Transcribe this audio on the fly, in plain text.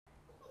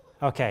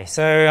Okay,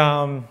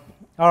 so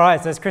all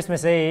right, so it's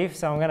Christmas Eve,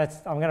 so I'm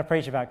gonna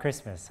preach about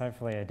Christmas.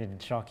 Hopefully, it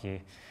didn't shock you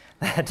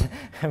that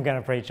I'm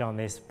gonna preach on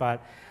this,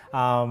 but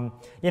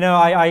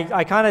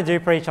I kind of do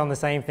preach on the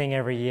same thing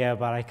every year,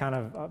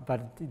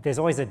 but there's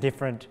always a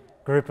different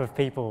group of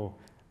people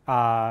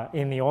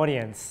in the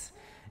audience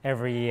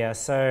every year.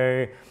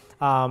 So,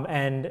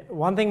 and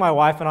one thing my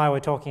wife and I were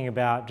talking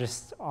about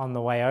just on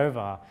the way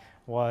over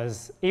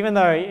was, even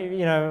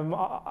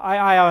though,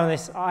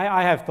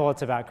 I have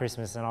thoughts about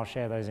Christmas, and I'll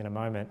share those in a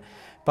moment,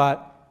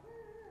 but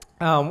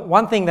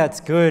one thing that's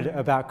good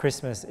about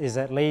Christmas is,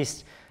 at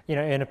least,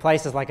 in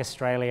places like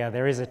Australia,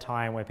 there is a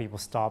time where people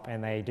stop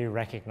and they do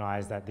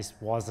recognize that this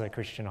was a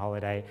Christian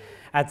holiday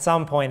at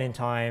some point in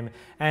time,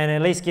 and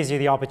at least gives you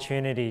the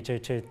opportunity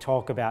to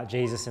talk about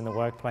Jesus in the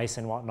workplace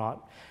and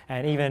whatnot.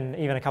 And even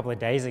a couple of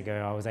days ago,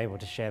 I was able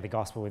to share the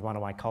gospel with one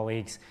of my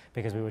colleagues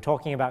because we were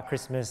talking about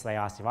Christmas. They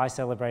asked if I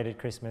celebrated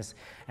Christmas,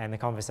 and the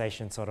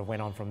conversation sort of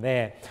went on from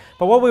there.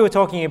 But what we were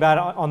talking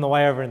about on the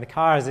way over in the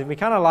car is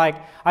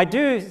that I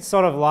do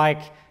sort of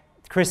like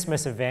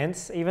Christmas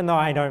events, even though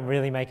I don't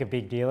really make a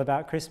big deal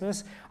about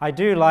Christmas. I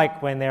do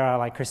like when there are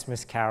like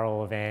Christmas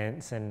carol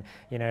events, and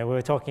we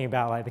were talking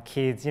about like the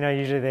kids,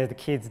 usually the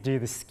kids do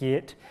the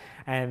skit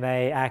and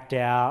they act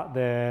out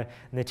the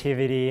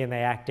nativity and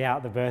they act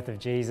out the birth of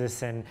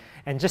Jesus, and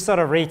just sort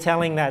of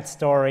retelling that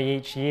story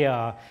each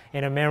year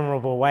in a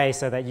memorable way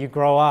so that you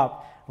grow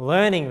up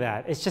learning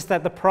that. It's just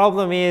that the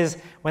problem is,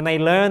 when they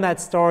learn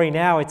that story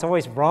now, it's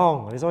always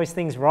wrong. There's always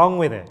things wrong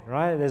with it,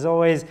 right? There's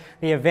always,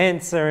 the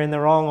events are in the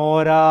wrong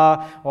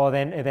order, or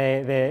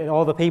then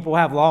all the people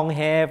have long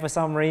hair for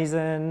some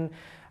reason.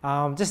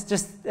 And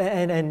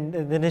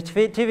the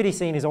nativity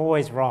scene is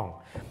always wrong.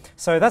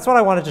 So that's what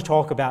I wanted to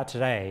talk about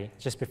today,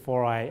 just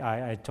before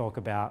I talk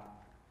about,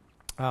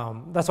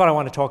 that's what I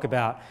want to talk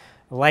about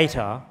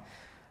later.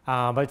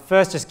 But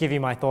first, just give you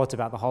my thoughts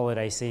about the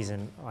holiday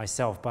season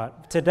myself.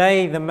 But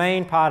today, the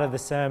main part of the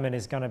sermon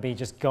is going to be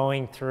just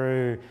going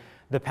through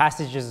the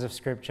passages of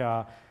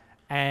Scripture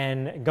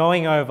and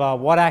going over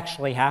what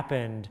actually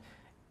happened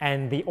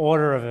and the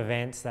order of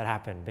events that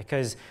happened.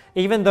 Because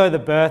even though the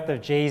birth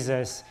of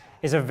Jesus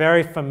is a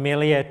very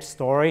familiar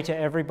story to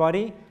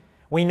everybody,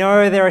 we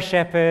know there are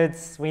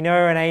shepherds, we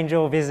know an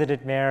angel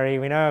visited Mary,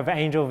 we know an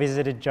angel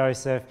visited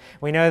Joseph,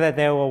 we know that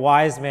there were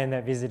wise men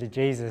that visited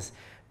Jesus.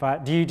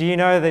 But do you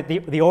know that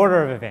the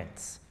order of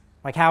events,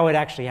 like how it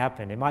actually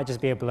happened? It might just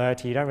be a blur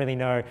to you. You don't really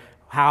know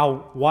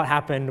what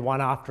happened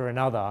one after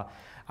another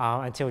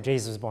until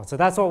Jesus was born. So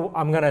that's what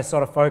I'm going to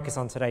sort of focus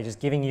on today, just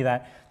giving you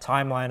that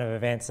timeline of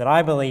events that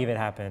I believe it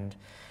happened.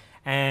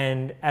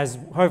 And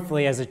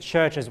hopefully as a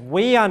church, as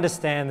we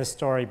understand the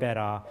story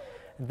better,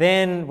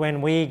 then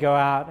when we go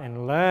out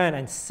and learn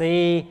and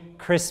see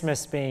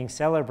Christmas being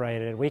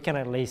celebrated, we can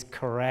at least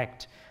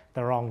correct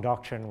the wrong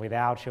doctrine with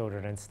our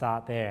children and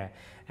start there.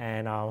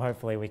 And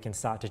hopefully we can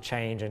start to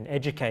change and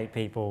educate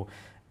people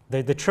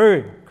the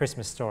true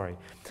Christmas story.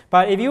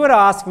 But if you were to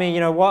ask me,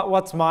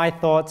 what's my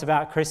thoughts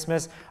about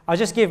Christmas, I'll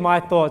just give my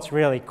thoughts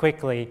really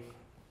quickly.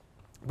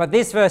 But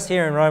this verse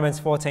here in Romans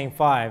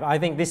 14:5, I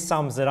think this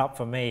sums it up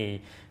for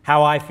me,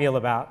 how I feel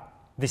about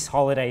this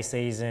holiday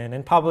season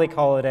and public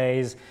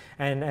holidays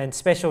and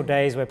special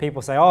days where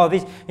people say, oh,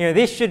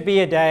 this should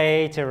be a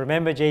day to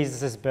remember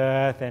Jesus'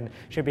 birth, and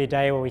should be a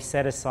day where we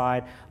set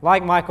aside.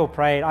 Like Michael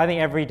prayed, I think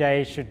every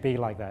day should be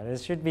like that. There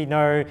should be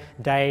no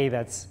day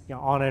that's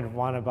honored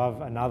one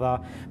above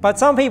another. But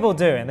some people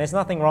do, and there's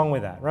nothing wrong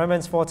with that.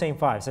 Romans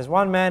 14:5 says,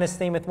 one man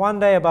esteemeth one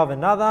day above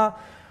another,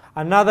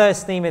 another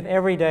esteemeth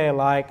every day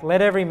alike.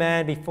 Let every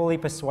man be fully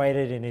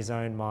persuaded in his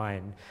own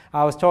mind.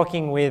 I was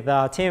talking with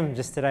Tim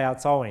just today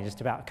at Solway,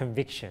 just about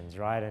convictions,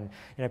 right? And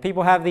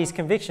people have these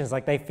convictions,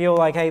 like they feel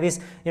like, hey, this,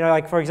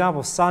 like for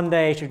example,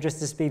 Sunday should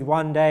just be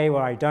one day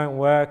where I don't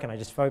work and I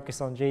just focus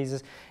on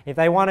Jesus. If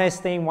they want to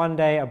esteem one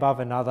day above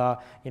another,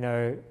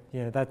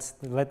 that's,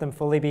 let them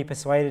fully be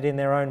persuaded in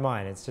their own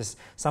mind. It's just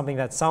something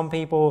that some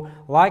people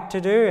like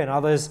to do, and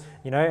others,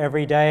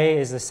 every day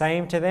is the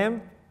same to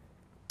them.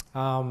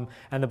 And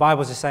the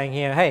Bible's just saying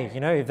here, hey,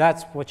 if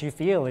that's what you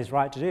feel is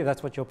right to do, if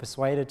that's what you're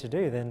persuaded to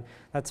do, then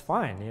that's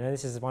fine.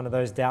 This is one of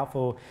those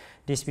doubtful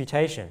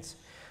disputations.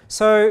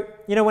 So,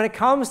 when it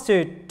comes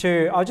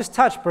to I'll just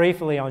touch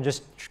briefly on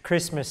just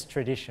Christmas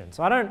traditions.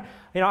 So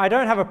I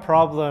don't have a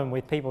problem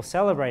with people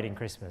celebrating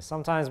Christmas.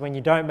 Sometimes when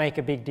you don't make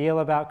a big deal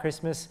about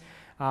Christmas,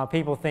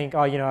 people think, oh,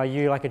 are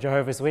you like a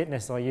Jehovah's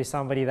Witness, or are you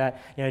somebody that,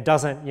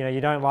 doesn't,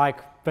 you don't like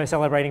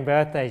celebrating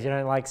birthdays, you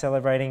don't like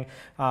celebrating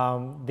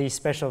these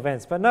special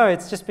events. But no,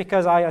 it's just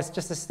because I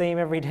just esteem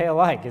every day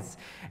alike.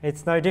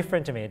 It's no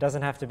different to me. It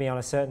doesn't have to be on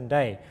a certain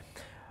day.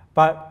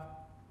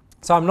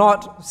 So I'm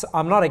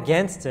not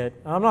against it.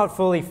 I'm not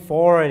fully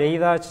for it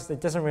either.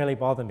 It doesn't really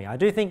bother me. I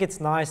do think it's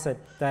nice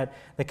that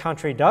the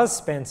country does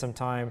spend some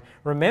time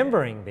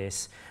remembering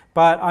this.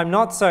 But I'm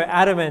not so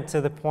adamant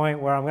to the point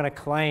where I'm going to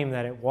claim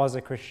that it was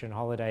a Christian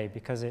holiday,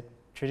 because it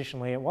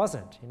traditionally it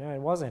wasn't. It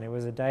wasn't. It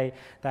was a day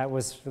that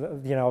was,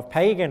 of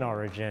pagan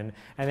origin,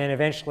 and then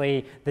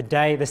eventually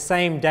the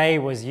same day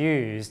was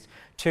used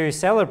to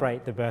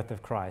celebrate the birth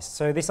of Christ.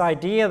 So this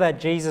idea that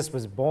Jesus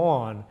was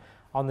born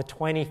on the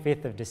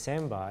 25th of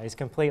December is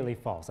completely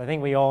false. I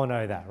think we all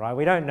know that, right?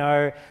 We don't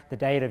know the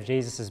date of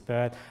Jesus'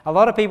 birth. A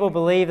lot of people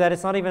believe that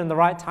it's not even the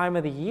right time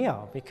of the year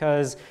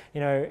because,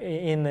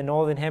 in the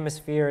northern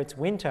hemisphere it's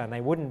winter and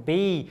they wouldn't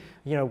be,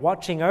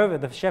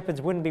 the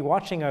shepherds wouldn't be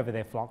watching over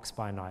their flocks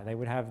by night. They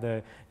would have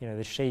the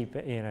sheep,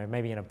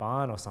 maybe in a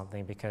barn or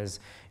something because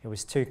it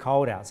was too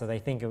cold out. So they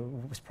think it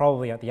was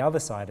probably at the other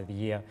side of the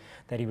year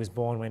that he was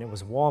born when it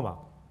was warmer.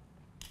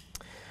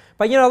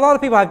 But, a lot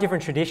of people have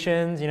different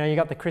traditions. You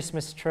got the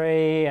Christmas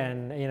tree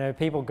and,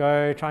 people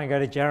try and go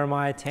to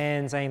Jeremiah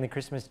 10 saying the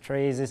Christmas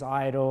tree is this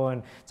idol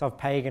and it's of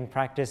pagan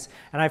practice.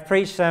 And I've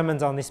preached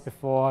sermons on this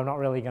before. I'm not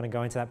really going to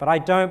go into that. But I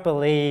don't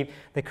believe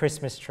the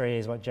Christmas tree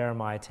is what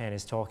Jeremiah 10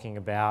 is talking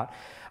about.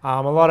 A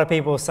lot of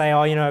people say,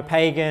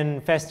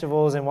 pagan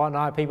festivals and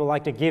whatnot, people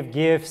like to give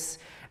gifts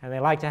and they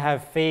like to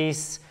have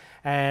feasts.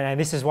 And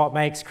this is what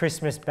makes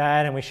Christmas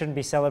bad and we shouldn't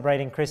be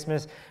celebrating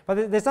Christmas.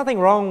 But there's nothing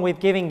wrong with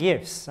giving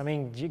gifts. I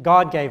mean,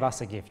 God gave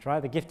us a gift,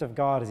 right? The gift of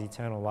God is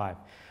eternal life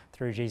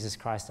through Jesus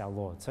Christ our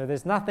Lord. So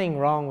there's nothing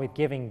wrong with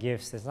giving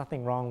gifts. There's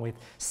nothing wrong with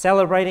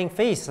celebrating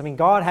feasts. I mean,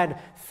 God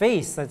had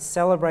feasts that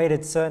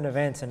celebrated certain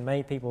events and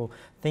made people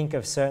think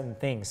of certain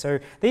things. So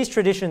these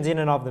traditions in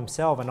and of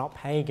themselves are not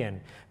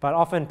pagan, but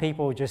often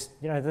people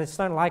just, they just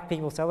don't like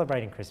people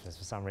celebrating Christmas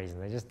for some reason.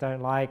 They just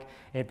don't like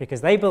it because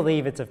they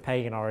believe it's of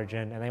pagan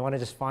origin and they want to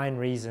just find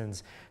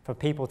reasons for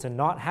people to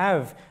not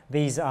have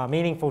these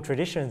meaningful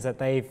traditions that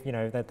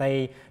that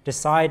they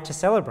decide to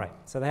celebrate.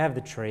 So they have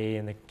the tree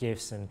and the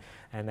gifts and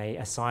they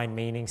assign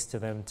meanings to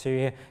them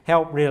to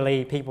help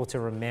really people to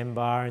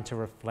remember and to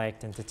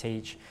reflect and to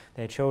teach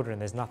their children.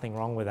 There's nothing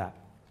wrong with that.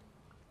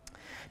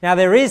 Now,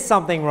 there is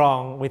something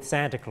wrong with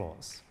Santa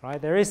Claus,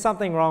 right? There is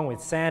something wrong with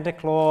Santa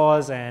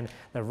Claus and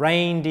the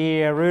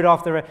reindeer,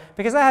 Rudolph the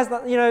because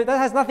that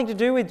has nothing to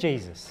do with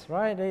Jesus,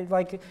 right?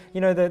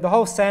 The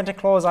whole Santa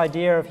Claus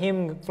idea of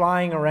him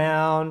flying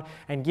around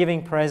and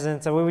giving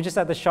presents. So we were just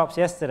at the shops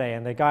yesterday,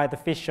 and the guy at the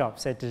fish shop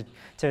said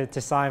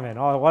to Simon,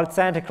 "Oh, what's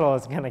Santa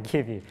Claus going to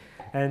give you?"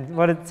 And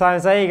what did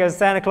Simon say? He goes,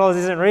 "Santa Claus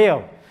isn't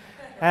real."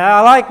 And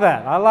I like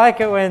that. I like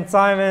it when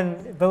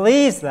Simon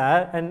believes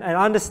that and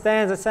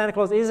understands that Santa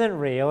Claus isn't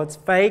real, it's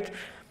fake.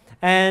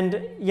 And,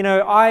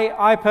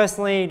 I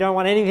personally don't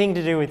want anything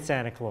to do with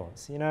Santa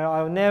Claus.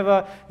 I'll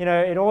never,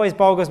 it always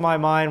boggles my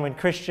mind when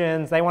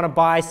Christians, they want to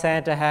buy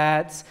Santa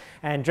hats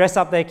and dress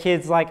up their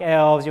kids like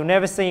elves. You'll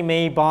never see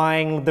me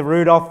buying the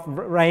Rudolph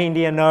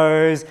reindeer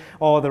nose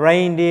or the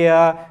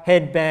reindeer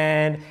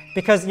headband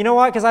because, you know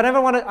what? Because I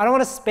don't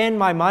want to spend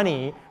my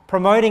money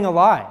promoting a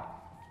lie.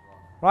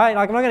 Right?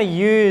 Like I'm not going to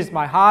use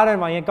my hard-earned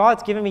money.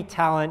 God's given me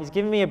talent. He's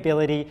given me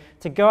ability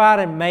to go out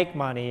and make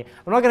money.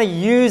 I'm not going to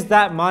use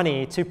that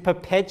money to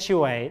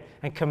perpetuate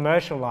and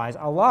commercialize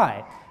a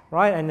lie,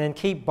 right? And then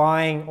keep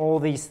buying all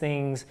these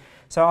things.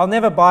 So I'll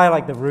never buy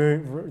like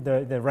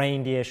the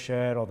reindeer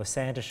shirt or the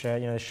Santa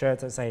shirt, the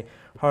shirts that say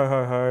ho,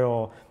 ho,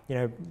 ho,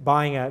 or,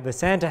 buying the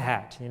Santa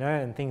hat,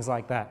 and things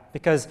like that.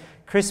 Because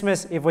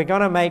Christmas, if we're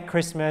going to make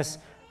Christmas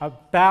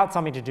about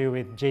something to do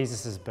with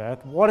Jesus'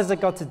 birth, what has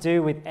it got to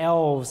do with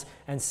elves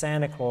and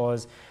Santa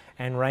Claus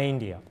and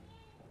reindeer?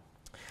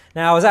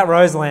 Now, I was at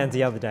Roselands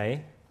the other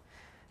day,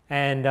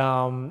 and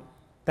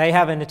they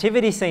have a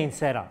nativity scene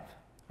set up,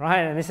 right?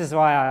 And this is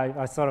why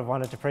I sort of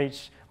wanted to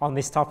preach on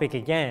this topic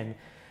again,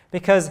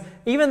 because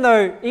even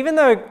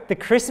though the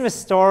Christmas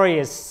story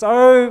is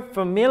so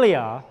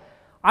familiar,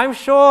 I'm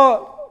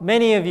sure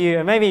many of you,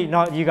 and maybe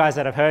not you guys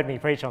that have heard me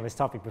preach on this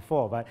topic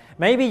before, but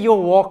maybe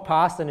you'll walk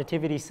past a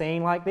nativity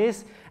scene like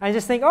this and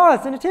just think, oh,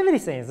 it's a nativity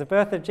scene, it's the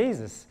birth of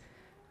Jesus.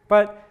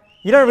 But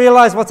you don't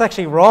realize what's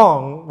actually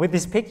wrong with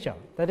this picture,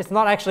 that it's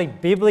not actually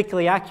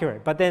biblically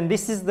accurate. But then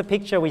this is the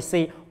picture we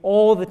see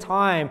all the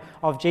time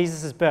of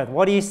Jesus' birth.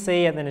 What do you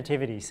see at the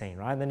nativity scene,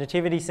 right? The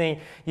nativity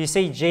scene, you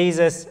see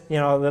Jesus,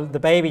 the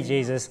baby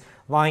Jesus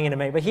lying in a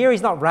manger. But here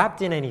he's not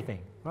wrapped in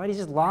anything, right? He's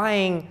just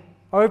lying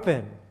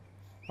open.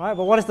 Right?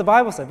 But what does the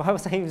Bible say? The Bible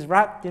says he was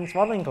wrapped in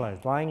swaddling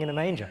clothes, lying in a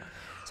manger.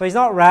 So he's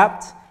not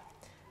wrapped.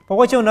 But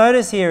what you'll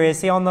notice here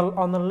is, on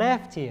the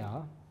left here, I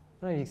don't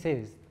know if you can see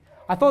this.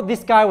 I thought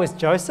this guy was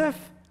Joseph,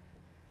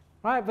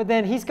 right? But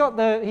then he's got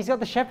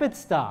the shepherd's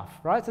staff,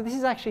 right? So this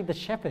is actually the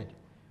shepherd,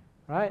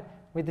 right,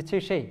 with the two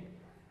sheep.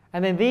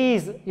 And then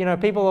these,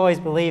 people always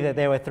believe that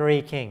there were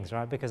three kings,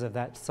 right, because of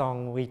that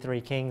song, "We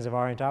Three Kings of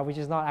Orient Are," which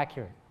is not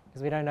accurate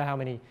because we don't know how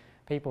many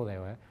people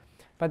there were.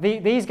 But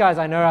these guys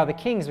I know are the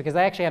kings because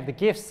they actually have the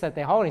gifts that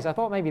they're holding. So I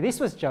thought maybe this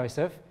was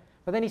Joseph,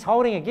 but then he's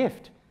holding a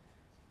gift.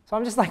 So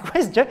I'm just like,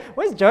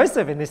 where's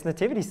Joseph in this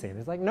nativity scene?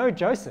 There's like no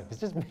Joseph.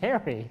 It's just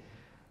Mary,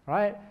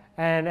 right?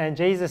 And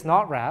Jesus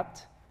not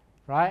wrapped,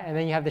 right? And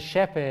then you have the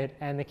shepherd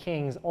and the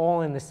kings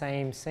all in the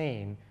same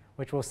scene,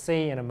 which we'll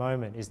see in a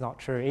moment is not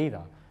true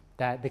either.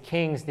 That the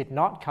kings did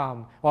not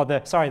come,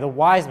 the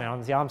wise men,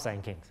 I'm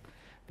saying kings.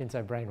 Been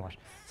so brainwashed.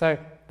 So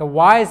the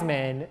wise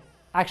men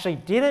actually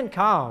didn't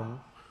come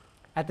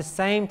at the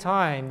same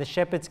time the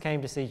shepherds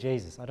came to see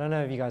Jesus. I don't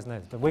know if you guys know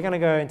this, but we're going to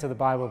go into the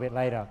Bible a bit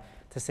later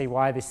to see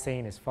why this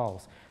scene is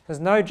false. There's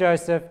no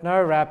Joseph,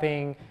 no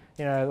wrapping.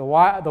 You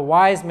know, the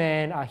wise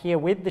men are here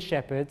with the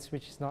shepherds,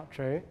 which is not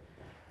true.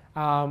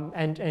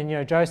 And you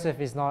know, Joseph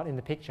is not in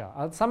the picture.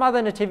 Some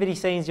other nativity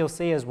scenes you'll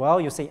see as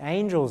well. You'll see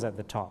angels at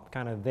the top,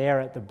 kind of there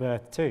at the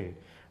birth too.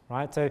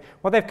 Right? So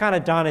what they've kind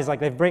of done is like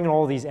they've brought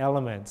all these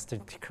elements to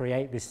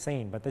create this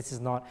scene, but this is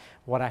not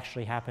what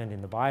actually happened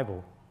in the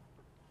Bible.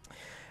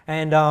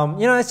 And,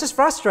 you know, it's just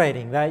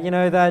frustrating that,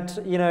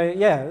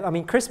 yeah, I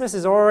mean, Christmas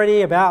is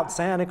already about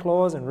Santa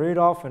Claus and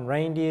Rudolph and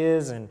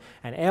reindeers and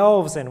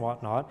elves and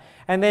whatnot.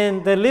 And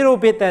then the little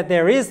bit that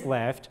there is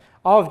left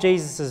of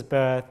Jesus'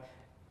 birth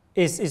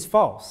is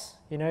false,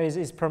 you know,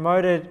 is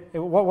promoted.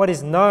 What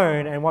is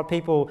known and what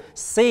people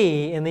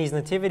see in these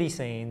nativity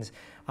scenes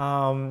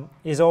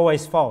is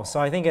always false. So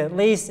I think at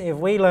least if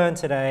we learn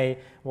today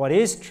what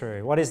is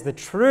true, what is the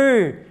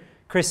true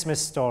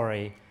Christmas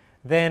story,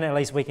 then at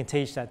least we can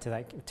teach that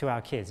to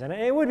our kids. And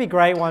it would be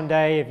great one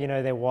day if, you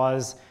know, there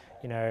was,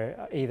 you know,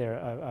 either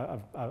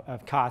a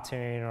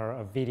cartoon or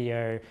a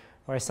video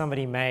where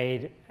somebody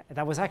made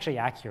that was actually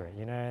accurate,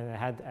 you know, and it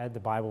had the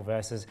Bible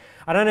verses.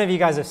 I don't know if you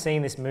guys have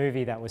seen this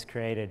movie that was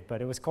created,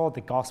 but it was called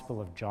The Gospel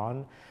of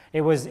John.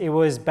 It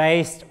was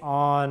based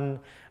on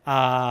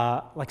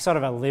like sort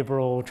of a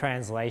liberal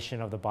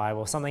translation of the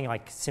Bible, something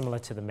like similar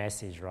to The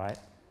Message, right?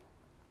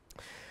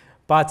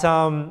 But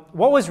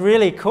what was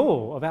really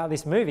cool about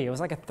this movie, it was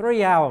like a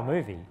 3-hour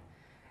movie.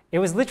 It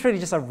was literally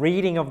just a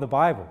reading of the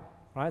Bible,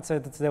 right? So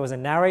there was a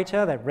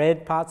narrator that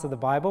read parts of the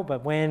Bible,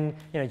 but when,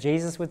 you know,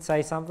 Jesus would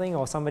say something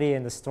or somebody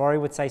in the story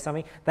would say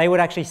something, they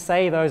would actually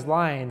say those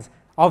lines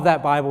of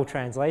that Bible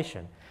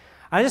translation.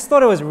 I just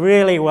thought it was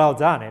really well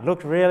done. It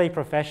looked really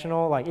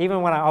professional. Like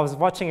even when I was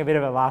watching a bit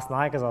of it last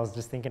night because I was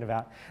just thinking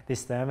about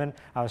this sermon,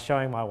 I was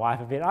showing my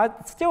wife a bit.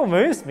 It still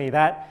moves me,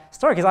 that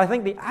story, because I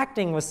think the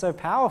acting was so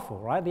powerful,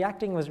 right? The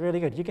acting was really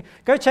good. You can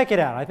go check it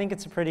out. I think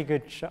it's a pretty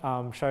good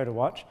show to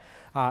watch,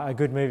 a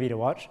good movie to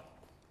watch.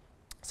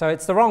 So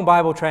it's the wrong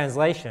Bible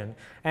translation.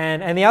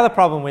 And the other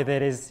problem with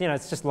it is, you know,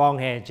 it's just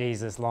long-haired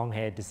Jesus,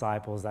 long-haired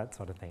disciples, that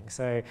sort of thing.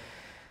 So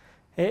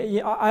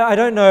I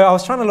don't know. I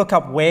was trying to look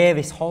up where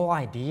this whole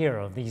idea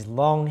of these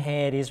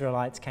long-haired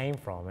Israelites came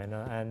from,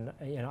 and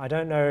you know, I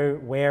don't know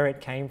where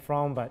it came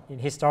from, but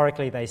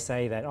historically they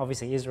say that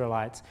obviously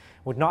Israelites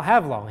would not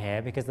have long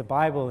hair because the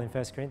Bible in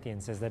 1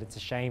 Corinthians says that it's a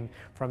shame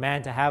for a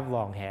man to have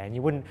long hair, and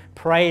you wouldn't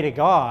pray to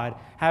God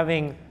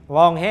having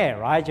long hair,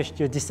 right?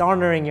 You're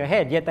dishonoring your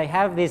head. Yet they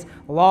have this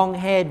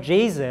long-haired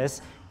Jesus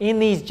in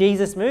these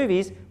Jesus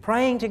movies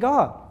praying to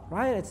God,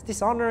 right? It's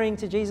dishonoring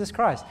to Jesus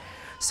Christ.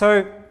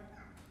 So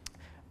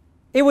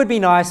it would be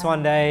nice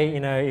one day, you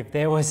know, if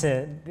there was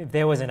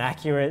an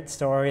accurate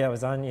story that was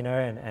done, you know,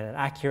 and an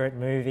accurate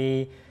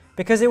movie,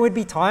 because it would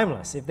be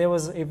timeless. If there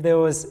was,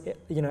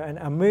 you know,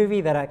 a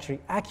movie that actually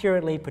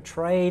accurately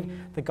portrayed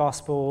the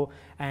gospel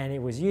and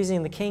it was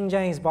using the King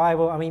James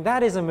Bible, I mean,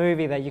 that is a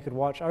movie that you could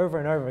watch over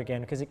and over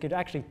again because it could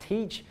actually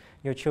teach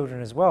your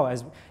children as well,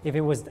 as if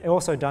it was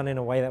also done in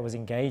a way that was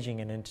engaging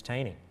and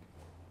entertaining.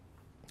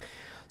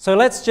 So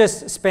let's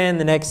just spend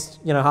the next,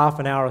 you know, half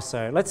an hour or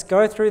so. Let's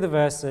go through the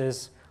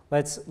verses.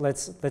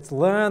 Let's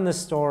learn the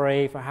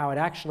story for how it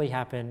actually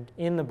happened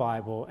in the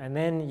Bible, and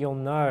then you'll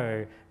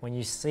know when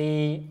you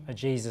see a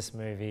Jesus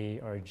movie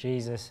or a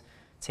Jesus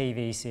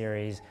TV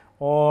series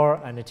or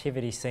a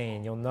nativity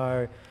scene, you'll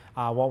know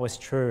what was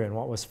true and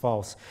what was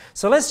false.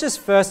 So let's just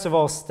first of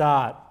all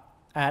start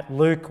at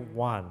Luke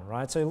 1,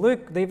 right? So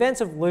the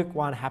events of Luke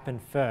 1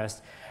 happened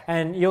first.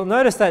 And you'll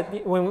notice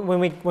that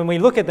when we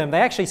look at them,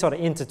 they actually sort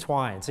of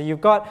intertwine. So you've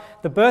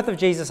got the birth of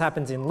Jesus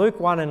happens in Luke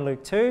 1 and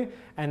Luke 2,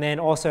 and then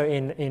also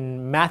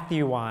in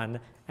Matthew 1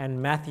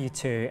 and Matthew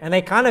 2. And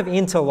they kind of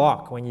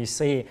interlock when you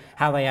see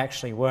how they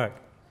actually work.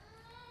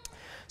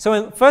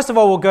 So first of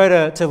all, we'll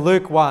go to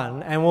Luke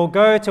 1, and we'll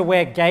go to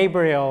where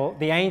Gabriel,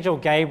 the angel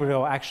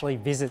Gabriel, actually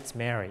visits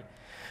Mary.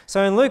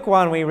 So in Luke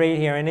 1, we read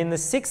here, and in the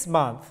 6th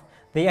month,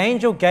 the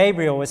angel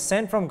Gabriel was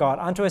sent from God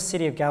unto a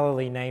city of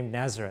Galilee named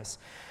Nazareth.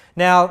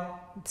 Now,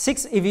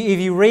 if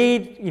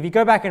you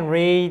go back and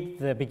read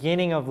the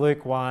beginning of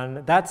Luke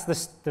 1, that's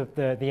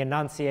the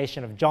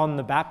annunciation of John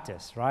the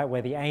Baptist, right?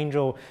 Where the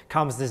angel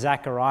comes to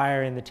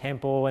Zechariah in the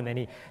temple and then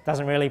he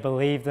doesn't really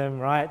believe them,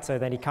 right? So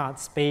then he can't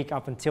speak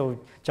up until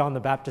John the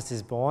Baptist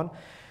is born.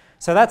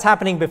 So that's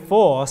happening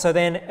before. So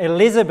then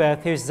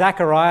Elizabeth, who's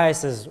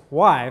Zacharias'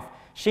 wife,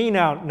 she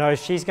now knows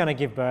she's going to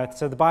give birth.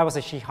 So the Bible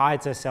says she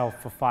hides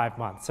herself for 5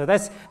 months. So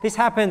this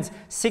happens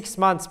 6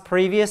 months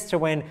previous to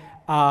when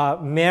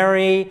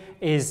Mary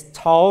is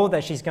told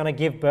that she's going to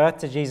give birth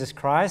to Jesus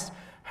Christ.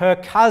 Her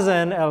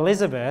cousin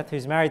Elizabeth,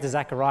 who's married to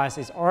Zacharias,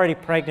 is already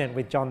pregnant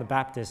with John the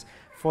Baptist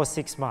for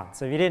 6 months.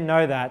 So if you didn't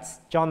know that,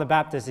 John the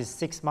Baptist is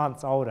 6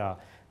 months older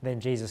than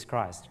Jesus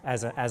Christ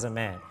as a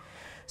man.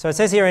 So it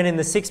says here, and in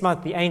the 6th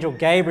month, the angel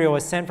Gabriel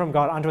was sent from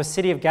God unto a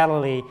city of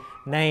Galilee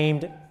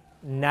named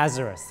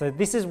Nazareth. So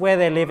this is where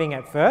they're living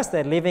at first.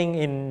 They're living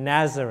in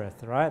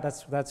Nazareth, right?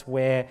 That's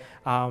where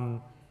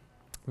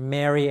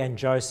Mary and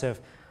Joseph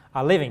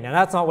are living. Now,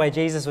 that's not where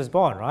Jesus was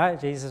born, right?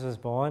 Jesus was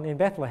born in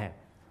Bethlehem.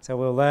 So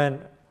we'll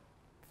learn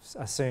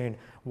soon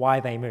why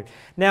they moved.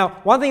 Now,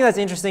 one thing that's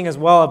interesting as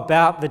well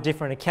about the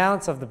different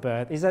accounts of the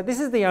birth is that this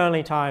is the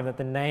only time that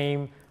the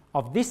name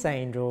of this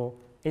angel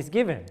is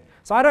given.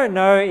 So I don't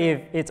know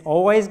if it's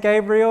always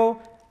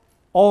Gabriel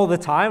all the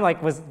time.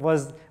 Like, was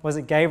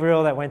it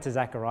Gabriel that went to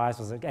Zacharias?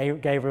 Was it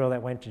Gabriel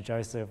that went to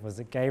Joseph? Was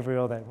it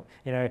Gabriel that,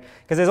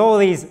 because there's all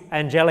these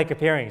angelic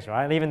appearings,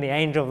 right? And even the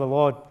angel of the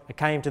Lord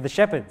came to the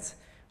shepherds,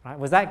 right?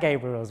 Was that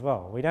Gabriel as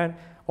well? We don't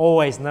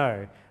always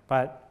know,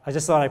 but I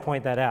just thought I'd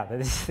point that out, that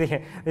this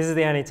is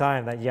the only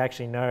time that you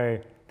actually know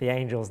the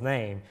angel's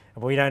name,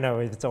 but we don't know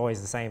if it's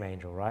always the same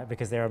angel, right?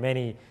 Because there are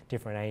many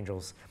different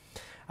angels.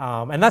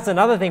 And that's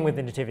another thing with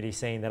the nativity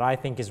scene that I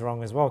think is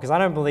wrong as well, because I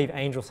don't believe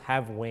angels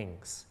have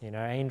wings.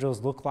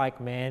 Angels look like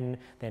men.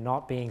 They're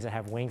not beings that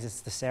have wings. It's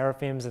the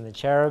seraphims and the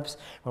cherubs,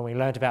 when we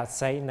learned about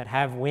Satan, that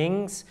have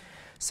wings.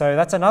 So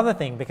that's another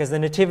thing, because the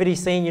nativity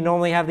scene, you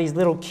normally have these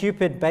little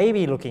Cupid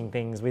baby-looking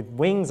things with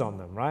wings on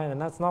them, right? And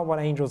that's not what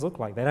angels look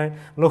like. They don't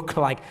look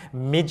like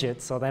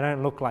midgets, or they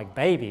don't look like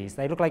babies.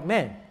 They look like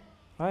men,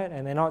 right?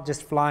 And they're not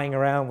just flying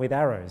around with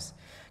arrows,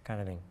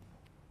 kind of thing.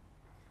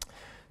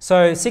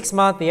 So 6th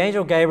month, the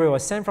angel Gabriel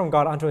was sent from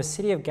God unto a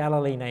city of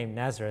Galilee named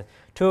Nazareth,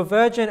 to a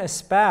virgin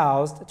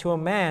espoused to a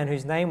man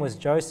whose name was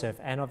Joseph,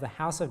 and of the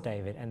house of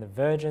David, and the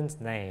virgin's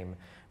name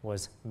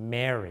was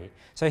Mary.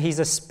 So he's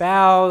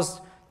espoused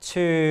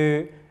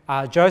to,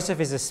 Joseph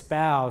is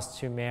espoused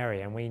to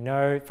Mary, and we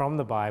know from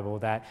the Bible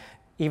that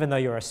even though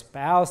you're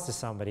espoused to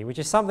somebody, which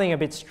is something a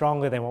bit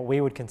stronger than what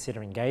we would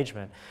consider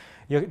engagement,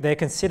 they're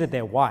considered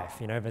their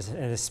wife. If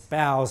an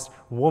espoused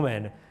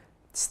woman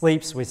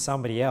sleeps with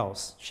somebody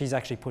else, she's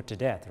actually put to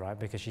death, right?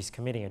 Because she's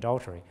committing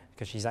adultery,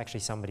 because she's actually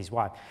somebody's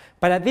wife.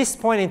 But at this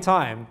point in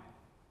time,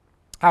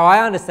 how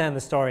I understand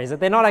the story is that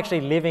they're not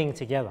actually living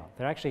together.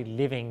 They're actually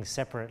living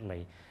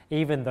separately,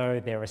 even though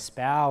they're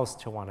espoused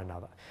to one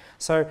another.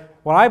 So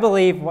what I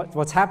believe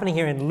what's happening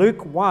here in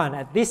Luke 1,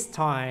 at this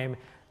time,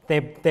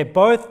 they're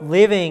both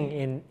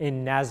living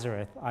in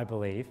Nazareth, I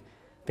believe,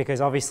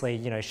 because obviously,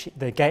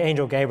 the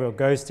angel Gabriel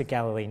goes to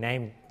Galilee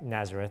named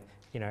Nazareth,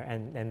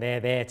 and they're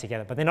there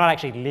together, but they're not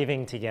actually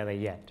living together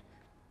yet.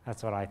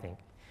 That's what I think.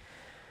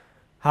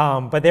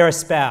 But they're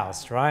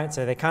espoused, right?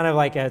 So they're kind of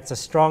like, it's a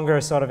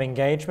stronger sort of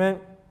engagement,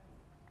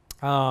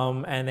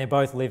 and they're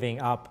both living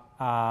up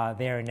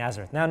there in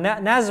Nazareth. Now,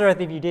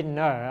 Nazareth, if you didn't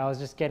know, I was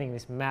just getting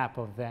this map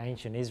of the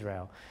ancient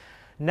Israel.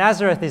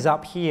 Nazareth is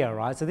up here,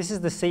 right? So this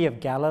is the Sea of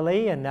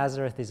Galilee, and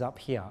Nazareth is up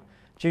here.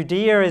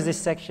 Judea is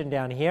this section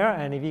down here,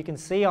 and if you can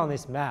see on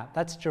this map,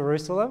 that's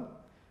Jerusalem,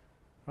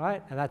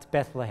 right? And that's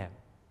Bethlehem.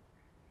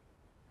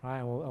 Right,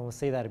 and we'll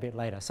see that a bit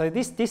later. So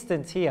this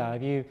distance here,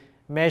 if you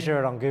measure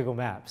it on Google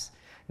Maps,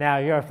 now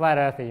you're a flat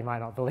earther, you might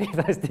not believe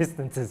those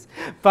distances,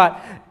 but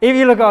if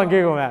you look on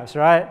Google Maps,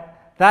 right,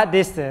 that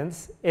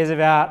distance is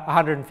about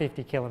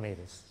 150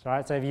 kilometers,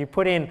 right? So if you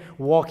put in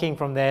walking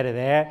from there to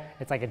there,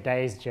 it's like a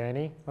day's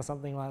journey or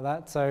something like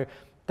that. So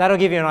that'll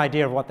give you an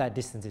idea of what that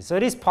distance is. So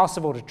it is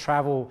possible to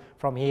travel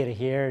from here to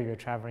here. You're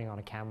traveling on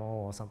a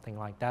camel or something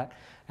like that,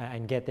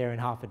 and get there in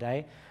half a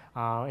day.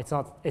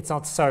 It's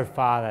not so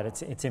far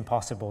that it's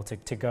impossible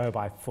to go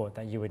by foot,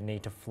 that you would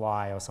need to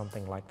fly or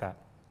something like that.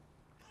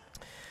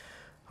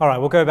 All right,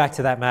 we'll go back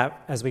to that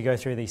map as we go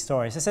through these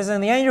stories. It says,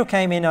 "And the angel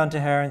came in unto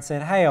her and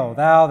said, Hail,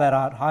 thou that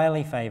art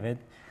highly favoured,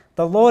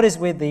 the Lord is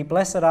with thee,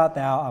 blessed art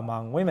thou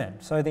among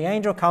women." So the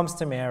angel comes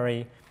to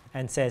Mary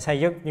and says, hey,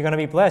 you're going to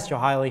be blessed, you're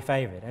highly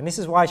favoured. And this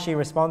is why she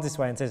responds this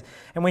way and says,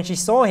 "And when she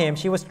saw him,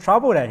 she was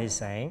troubled at his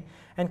saying,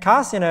 and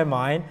cast in her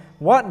mind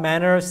what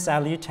manner of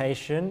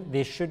salutation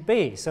this should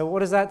be." So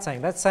what is that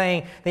saying? That's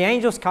saying the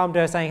angels come to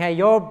her saying, hey,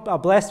 you're a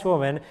blessed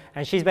woman,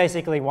 and she's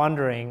basically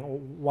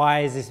wondering,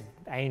 why is this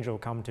angel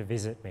come to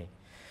visit me?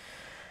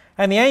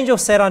 "And the angel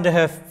said unto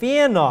her,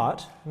 Fear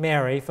not,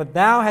 Mary, for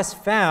thou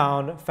hast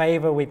found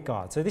favour with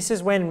God." So this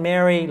is when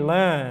Mary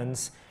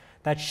learns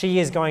that she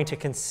is going to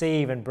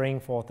conceive and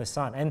bring forth a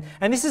son.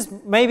 And this is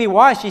maybe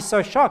why she's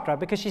so shocked, right?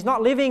 Because she's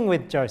not living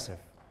with Joseph.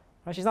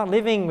 Right? She's not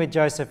living with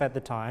Joseph at the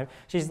time.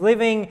 She's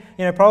living,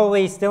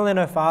 probably still in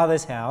her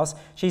father's house.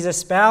 She's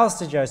espoused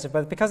to Joseph,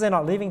 but because they're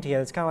not living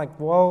together, it's kind of like,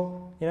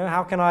 well,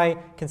 how can I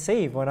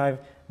conceive when I've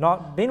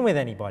not been with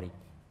anybody?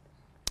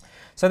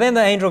 So then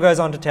the angel goes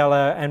on to tell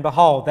her, "And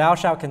behold, thou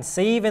shalt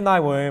conceive in thy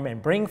womb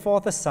and bring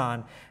forth a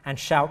son, and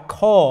shalt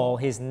call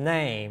his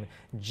name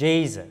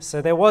Jesus."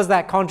 So there was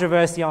that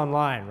controversy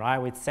online, right,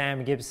 with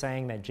Sam Gibbs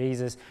saying that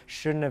Jesus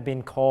shouldn't have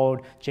been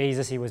called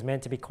Jesus. He was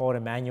meant to be called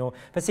Emmanuel.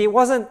 But see, it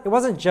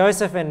wasn't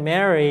Joseph and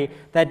Mary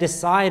that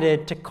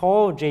decided to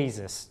call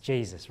Jesus,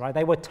 right?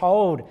 They were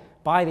told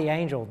by the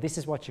angel, this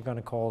is what you're going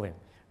to call him.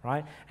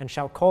 Right? "And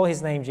shall call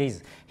his name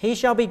Jesus. He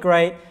shall be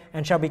great,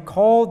 and shall be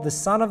called the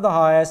Son of the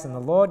Highest, and the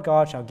Lord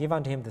God shall give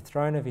unto him the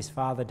throne of his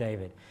father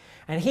David.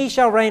 And he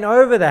shall reign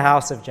over the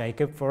house of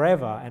Jacob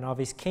forever, and of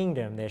his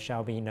kingdom there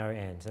shall be no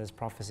end." So that's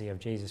prophecy of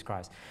Jesus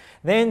Christ.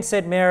 "Then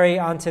said Mary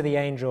unto the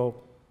angel,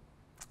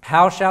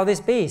 how shall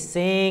this be,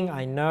 seeing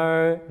I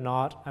know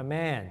not a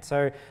man?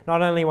 So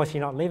not only was she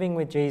not living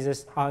with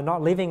Jesus,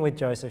 not living with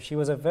Joseph, she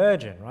was a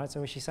virgin, right?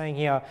 So she's saying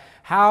here,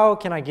 how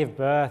can I give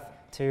birth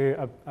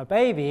to a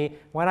baby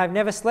when I've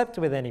never slept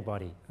with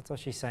anybody? That's what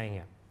she's saying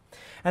here.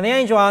 And the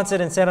angel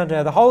answered and said unto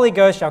her, the Holy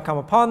Ghost shall come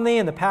upon thee,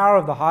 and the power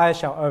of the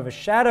highest shall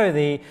overshadow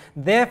thee.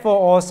 Therefore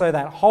also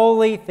that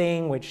holy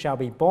thing which shall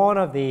be born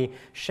of thee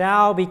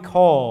shall be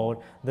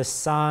called the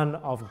Son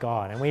of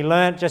God. And we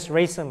learnt just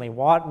recently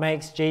what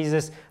makes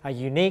Jesus a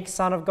unique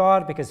Son of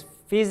God, because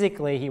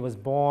physically he was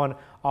born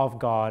of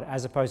God,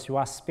 as opposed to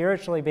us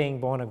spiritually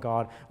being born of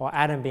God, or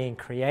Adam being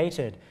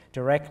created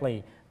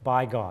directly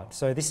by God.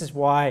 So this is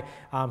why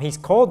he's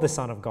called the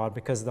Son of God,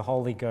 because the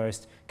Holy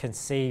Ghost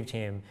conceived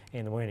him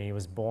in the womb. He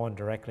was born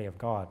directly of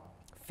God,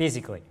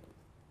 physically.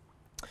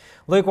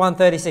 Luke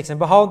 1:36, and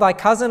behold, thy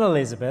cousin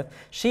Elizabeth,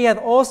 she hath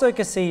also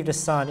conceived a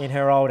son in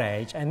her old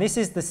age, and this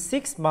is the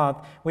 6th month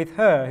with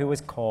her who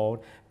was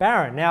called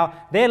barren. Now,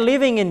 they're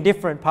living in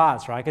different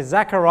parts, right? Because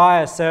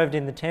Zechariah served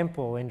in the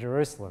temple in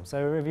Jerusalem.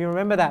 So if you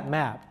remember that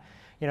map,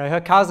 you know,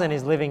 her cousin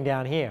is living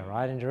down here,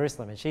 right, in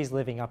Jerusalem, and she's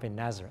living up in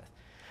Nazareth.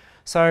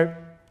 So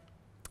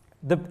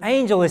the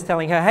angel is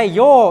telling her, hey,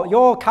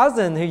 your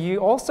cousin, who you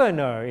also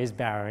know is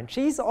barren,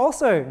 she's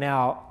also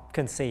now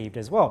conceived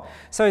as well.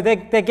 So they're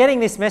getting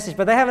this message,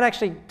 but they haven't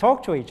actually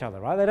talked to each other,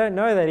 right? They don't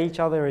know that each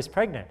other is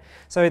pregnant.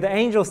 So the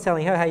angel's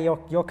telling her, hey,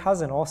 your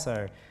cousin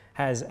also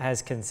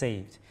has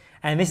conceived.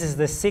 And this is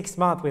the 6th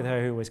month with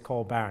her who was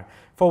called barren.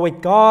 For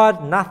with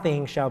God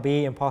nothing shall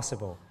be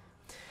impossible.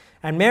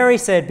 And Mary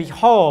said,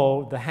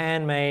 behold, the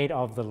handmaid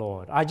of the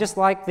Lord. I just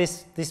like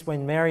this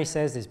when Mary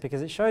says this,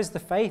 because it shows the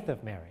faith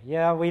of Mary.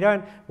 Yeah, we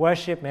don't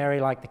worship Mary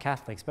like the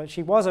Catholics, but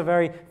she was a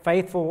very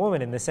faithful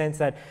woman in the sense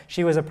that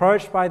she was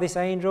approached by this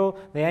angel.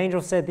 The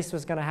angel said this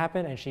was going to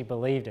happen, and she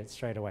believed it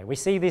straight away. We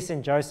see this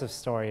in Joseph's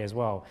story as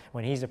well,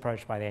 when he's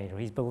approached by the angel.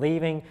 He's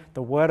believing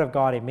the word of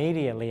God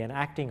immediately and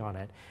acting on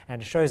it,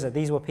 and it shows that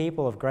these were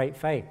people of great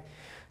faith.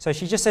 So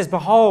she just says,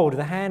 behold,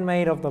 the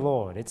handmaid of the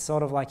Lord. It's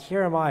sort of like,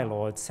 here am I,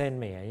 Lord, send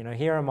me. You know,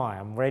 here am I.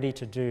 I'm ready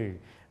to do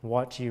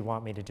what you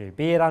want me to do.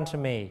 Be it unto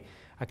me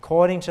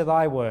according to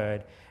thy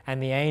word.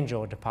 And the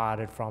angel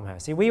departed from her.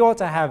 See, we ought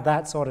to have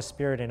that sort of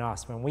spirit in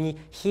us. When we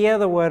hear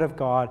the word of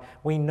God,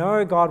 we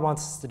know God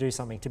wants us to do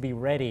something, to be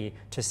ready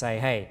to say,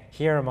 hey,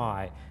 here am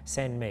I,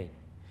 send me.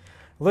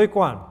 Luke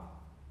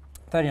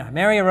 1:39.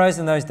 Mary arose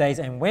in those days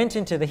and went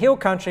into the hill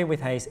country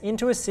with haste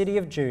into a city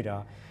of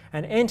Judah,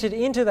 and entered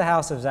into the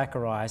house of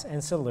Zacharias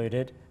and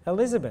saluted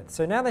Elizabeth.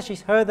 So now that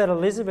she's heard that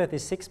Elizabeth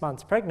is 6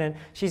 months pregnant,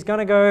 she's going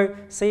to go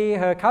see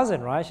her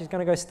cousin, right? She's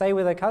going to go stay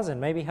with her cousin,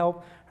 maybe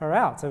help her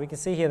out. So we can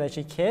see here that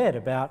she cared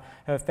about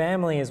her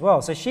family as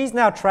well. So she's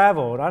now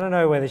traveled. I don't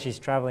know whether she's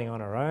traveling on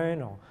her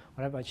own or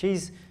whatever, but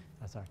she's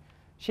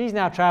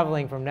now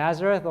traveling from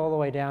Nazareth all the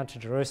way down to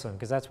Jerusalem,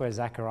 because that's where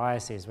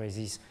Zacharias is, where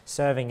he's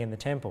serving in the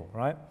temple,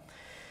 right?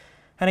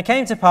 And it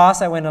came to pass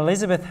that when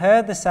Elizabeth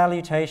heard the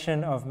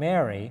salutation of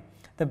Mary,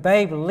 the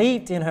babe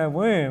leaped in her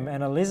womb,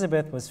 and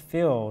Elizabeth was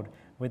filled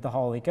with the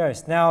Holy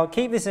Ghost. Now,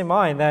 keep this in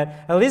mind,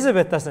 that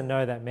Elizabeth doesn't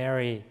know that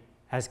Mary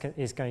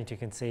is going to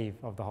conceive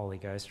of the Holy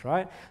Ghost,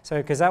 right? So,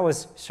 because that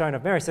was shown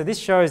of Mary. So this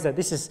shows that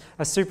this is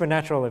a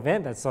supernatural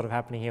event that's sort of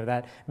happening here,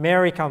 that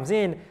Mary comes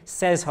in,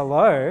 says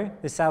hello,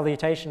 the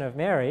salutation of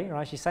Mary,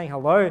 right? She's saying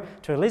hello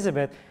to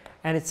Elizabeth,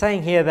 and it's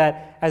saying here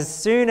that as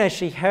soon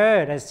as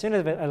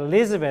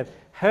Elizabeth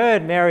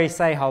heard Mary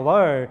say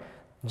hello,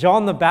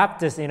 John the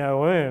Baptist in her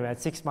womb at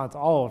 6 months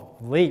old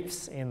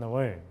leaps in the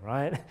womb,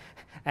 right?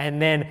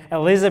 And then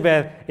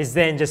Elizabeth is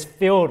then just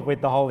filled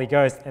with the Holy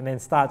Ghost and then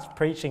starts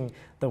preaching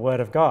the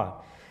word of God.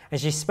 And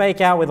she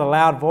spake out with a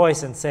loud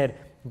voice and said,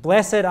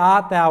 Blessed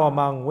art thou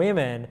among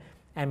women,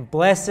 and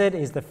blessed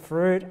is the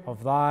fruit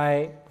of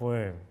thy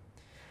womb.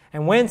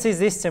 And whence is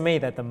this to me,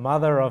 that the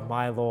mother of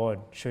my Lord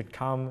should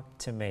come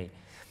to me?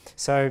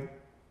 So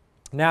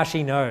now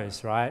she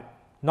knows, right?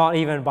 Not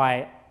even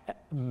by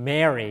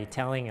Mary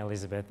telling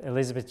Elizabeth.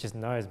 Elizabeth just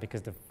knows,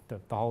 because the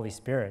Holy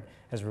Spirit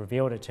has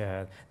revealed it to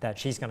her, that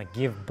she's going to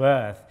give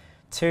birth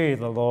to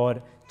the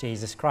Lord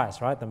Jesus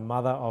Christ, right? The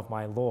mother of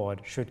my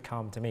Lord should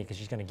come to me, because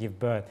she's going to give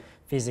birth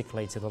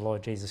physically to the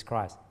Lord Jesus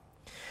Christ.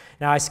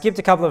 Now, I skipped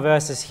a couple of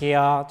verses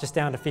here, just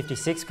down to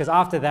 56, because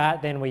after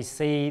that, then we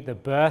see the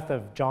birth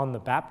of John the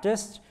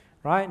Baptist,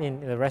 right, in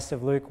the rest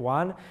of Luke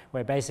 1,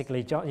 where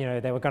basically,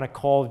 they were going to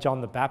call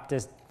John the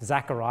Baptist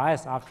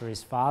Zacharias after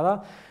his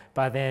father.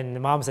 But then the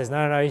mom says,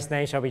 no, his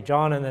name shall be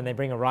John. And then they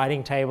bring a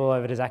writing table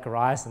over to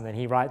Zacharias, and then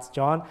he writes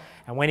John.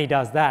 And when he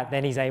does that,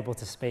 then he's able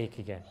to speak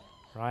again,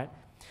 right?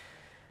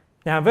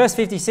 Now, in verse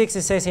 56,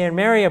 it says here, and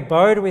Mary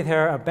abode with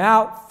her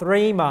about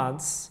 3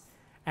 months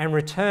and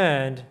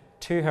returned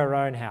to her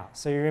own house.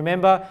 So you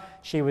remember,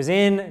 she was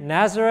in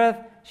Nazareth.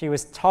 She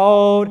was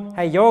told,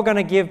 hey, you're going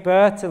to give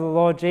birth to the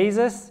Lord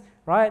Jesus,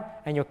 right?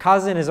 And your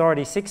cousin is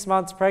already 6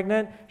 months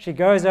pregnant. She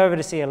goes over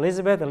to see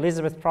Elizabeth.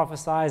 Elizabeth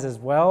prophesies as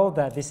well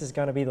that this is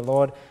going to be the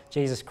Lord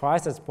Jesus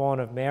Christ that's born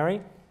of Mary.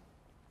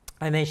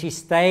 And then she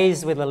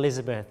stays with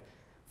Elizabeth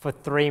for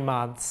 3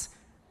 months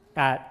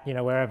at,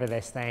 wherever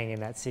they're staying in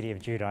that city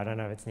of Judah. I don't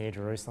know if it's near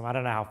Jerusalem. I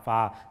don't know how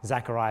far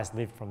Zacharias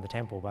lived from the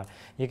temple, but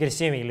you could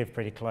assume he lived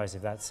pretty close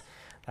if that's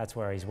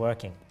where he's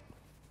working.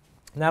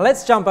 Now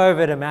let's jump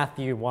over to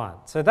Matthew 1.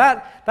 So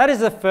that is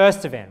the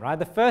first event, right?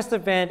 The first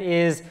event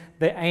is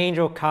the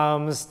angel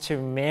comes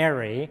to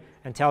Mary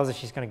and tells her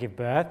she's going to give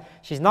birth.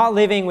 She's not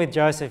living with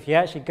Joseph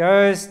yet. She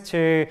goes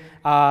to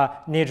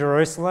near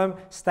Jerusalem,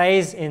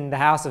 stays in the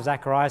house of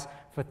Zacharias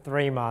for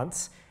 3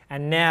 months,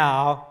 and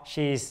now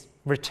she's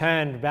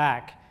returned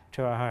back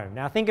to her home.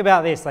 Now think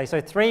about this,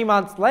 so 3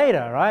 months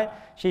later, right?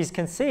 She's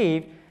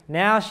conceived.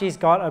 Now she's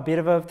got a bit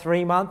of a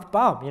 3-month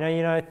bump.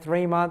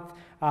 3 month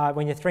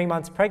when you're 3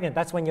 months pregnant,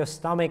 that's when your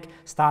stomach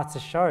starts to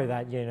show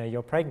that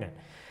you're pregnant.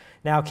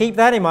 Now keep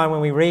that in mind when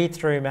we read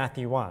through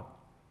Matthew 1.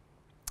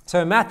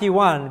 So in Matthew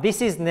 1,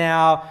 this is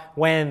now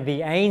when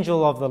the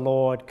angel of the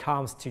Lord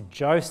comes to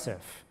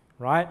Joseph,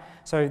 right?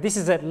 So this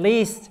is at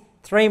least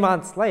 3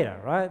 months later,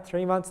 right?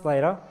 3 months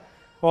later.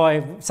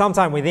 Or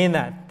sometime within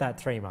that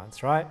 3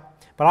 months, right?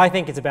 But I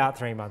think it's about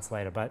 3 months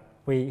later. But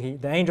the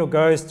angel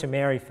goes to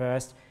Mary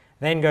first,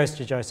 then goes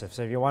to Joseph.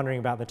 So if you're wondering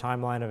about the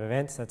timeline of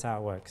events, that's how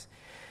it works.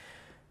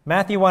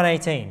 Matthew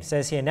 1:18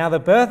 says here, "Now the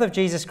birth of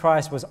Jesus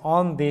Christ was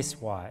on this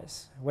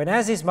wise. When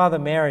as his mother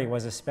Mary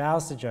was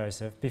espoused to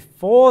Joseph,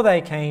 before they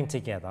came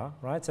together,"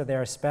 right? So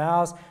they're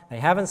espoused, they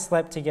haven't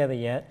slept together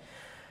yet.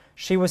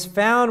 "She was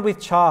found with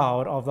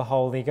child of the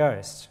Holy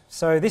Ghost."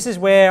 So this is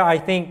where I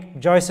think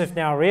Joseph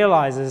now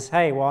realizes,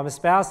 hey, well, I'm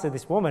espoused to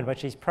this woman, but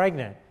she's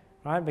pregnant,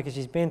 right? Because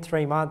she's been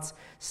 3 months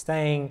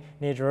staying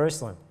near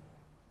Jerusalem.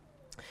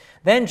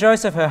 "Then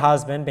Joseph, her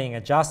husband, being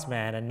a just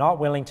man and not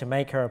willing to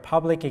make her a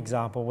public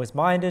example, was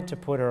minded to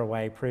put her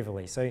away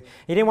privily." So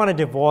he didn't want to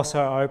divorce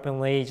her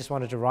openly. He just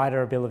wanted to write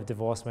her a bill of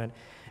divorcement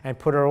and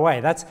put her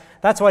away.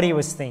 That's what he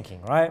was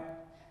thinking, right?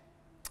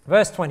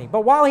 Verse 20,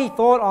 "But while he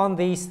thought on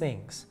these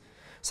things,"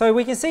 so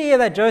we can see here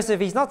that Joseph,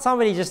 he's not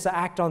somebody just to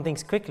act on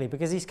things quickly,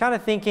 because he's kind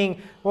of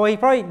thinking, well, he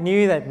probably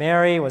knew that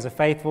Mary was a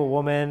faithful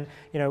woman.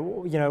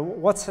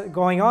 What's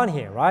going on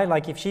here, right?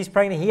 Like if she's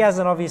pregnant, he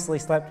hasn't obviously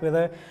slept with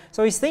her.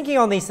 So he's thinking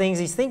on these things.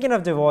 He's thinking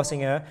of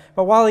divorcing her.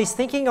 But while he's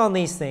thinking on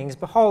these things,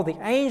 behold, the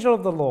angel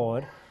of the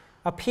Lord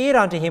appeared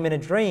unto him in a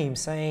dream,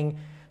 saying,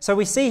 so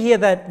we see here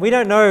that we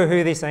don't know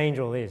who this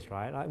angel is,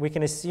 right? We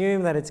can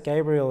assume that it's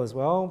Gabriel as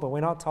well, but we're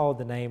not told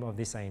the name of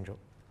this angel,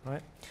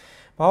 right?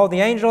 "Behold,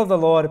 the angel of the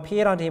Lord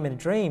appeared unto him in a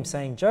dream,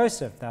 saying,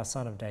 Joseph, thou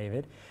son of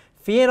David,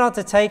 fear not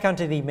to take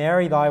unto thee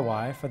Mary thy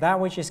wife, for that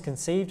which is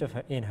conceived of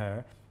her, in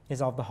her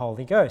is of the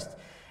Holy Ghost.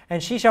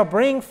 And she shall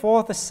bring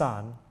forth a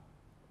son,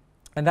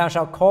 and thou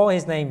shalt call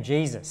his name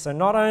Jesus." So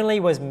not only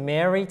was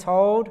Mary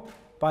told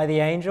by the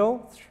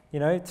angel,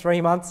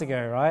 3 months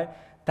ago, right,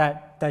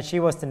 that she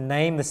was to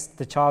name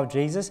the child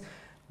Jesus,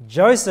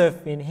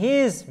 Joseph, in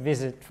his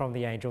visit from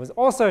the angel, was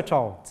also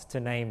told to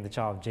name the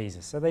child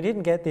Jesus. So they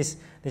didn't get this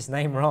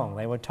name wrong.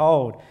 They were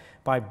told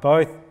by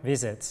both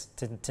visits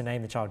to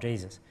name the child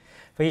Jesus.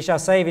 "For he shall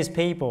save his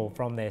people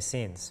from their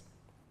sins.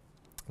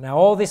 Now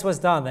all this was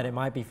done that it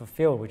might be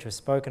fulfilled, which was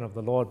spoken of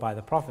the Lord by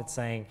the prophet,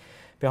 saying,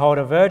 Behold,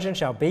 a virgin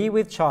shall be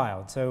with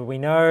child." So we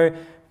know,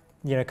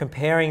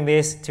 comparing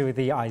this to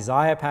the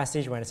Isaiah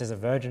passage when it says a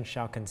virgin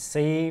shall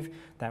conceive,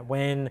 that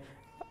when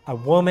a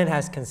woman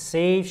has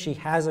conceived, she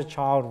has a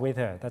child with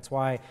her. That's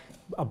why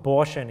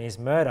abortion is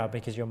murder,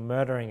 because you're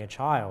murdering a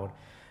child.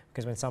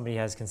 Because when somebody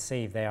has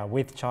conceived, they are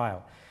with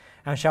child.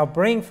 "And shall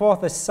bring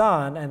forth a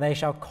son, and they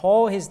shall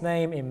call his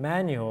name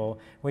Emmanuel,"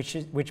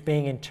 which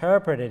being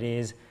interpreted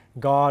is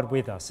God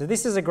with us. So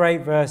this is a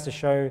great verse to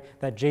show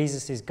that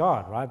Jesus is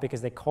God, right? Because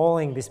they're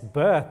calling this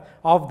birth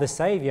of the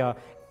Savior,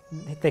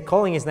 they're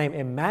calling his name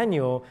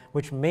Emmanuel,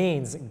 which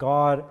means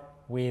God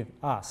with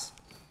us.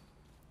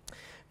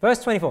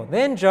 Verse 24,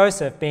 "Then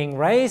Joseph, being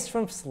raised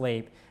from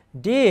sleep,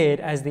 did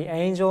as the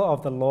angel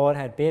of the Lord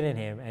had bidden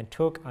him, and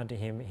took unto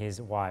him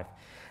his wife."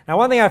 Now,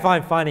 one thing I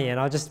find funny, and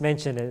I'll just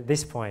mention at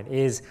this point,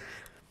 is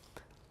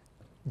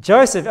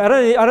Joseph. I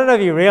don't know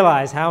if you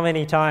realize how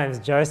many times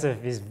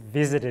Joseph is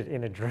visited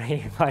in a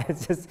dream. Like,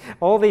 it's just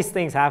all these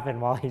things happen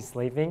while he's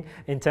sleeping,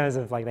 in terms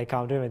of they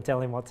come to him and tell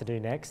him what to do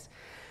next.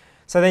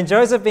 So then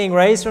Joseph, being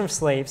raised from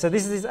sleep, so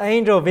this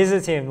angel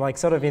visits him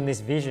sort of in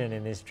this vision,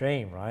 in this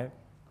dream, right?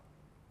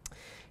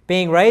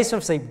 "Being raised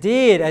from sleep,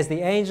 did as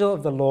the angel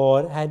of the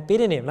Lord had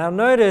bidden him." Now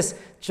notice,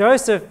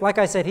 Joseph, like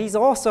I said, he's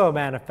also a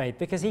man of faith,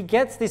 because he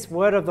gets this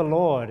word of the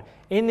Lord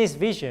in this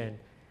vision,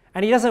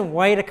 and he doesn't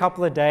wait a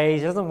couple of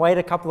days, he doesn't wait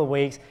a couple of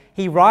weeks.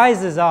 He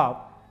rises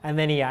up and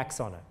then he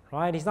acts on it,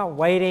 right? He's not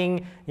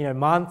waiting,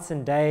 months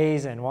and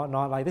days and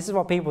whatnot. This is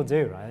what people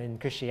do, right, in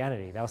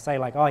Christianity. They'll say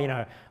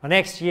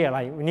next year,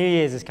 New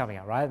Year's is coming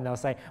up, right? And they'll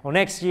say,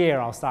 next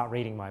year I'll start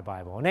reading my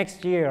Bible. Or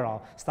next year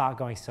I'll start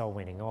going soul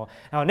winning. Or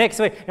next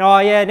week,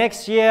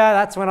 next year,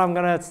 that's when I'm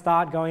going to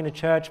start going to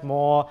church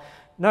more.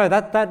 No,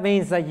 that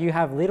means that you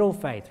have little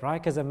faith,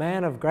 right? Because a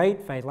man of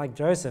great faith, like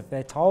Joseph,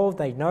 they're told,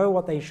 they know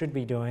what they should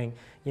be doing,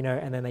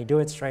 and then they do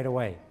it straight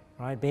away,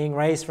 right? "Being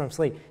raised from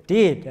sleep,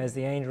 did as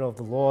the angel of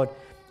the Lord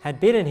had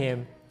bidden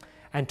him,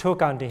 and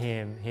took unto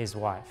him his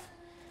wife."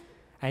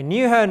 and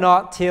knew her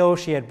not till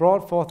she had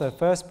brought forth her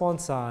firstborn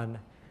son,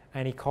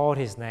 and he called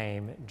his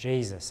name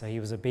Jesus. So he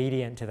was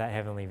obedient to that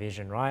heavenly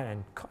vision, right?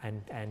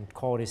 And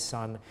called his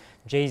son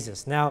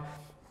Jesus. Now,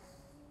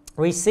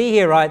 we see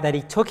here, right, that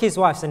he took his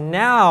wife. So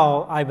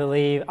now, I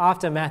believe,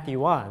 after Matthew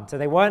 1, so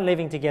they weren't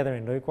living together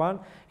in Luke 1.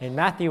 In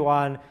Matthew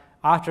 1,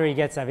 after he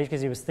gets that vision,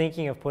 because he was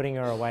thinking of putting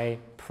her away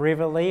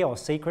privily or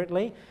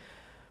secretly,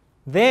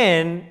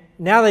 then,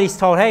 now that he's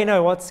told, hey,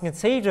 no, what's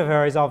conceived of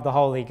her is of the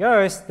Holy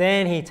Ghost,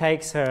 then he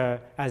takes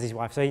her as his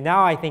wife. So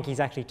now I think he's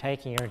actually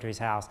taking her into his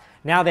house.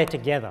 Now they're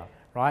together,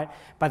 right?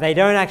 But they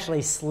don't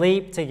actually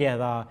sleep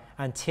together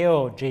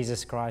until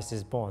Jesus Christ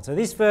is born. So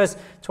this verse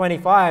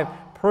 25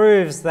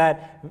 proves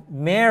that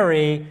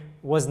Mary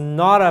was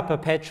not a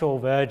perpetual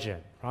virgin,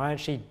 right?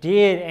 She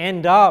did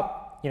end up,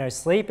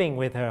 sleeping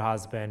with her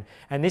husband.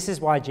 And this is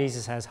why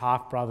Jesus has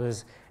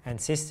half-brothers and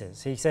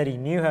sisters. He said he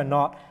knew her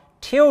not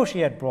till she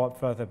had brought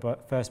forth her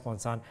firstborn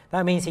son.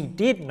 That means he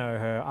did know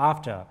her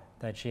after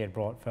that she had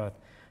brought forth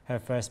her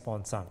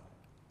firstborn son.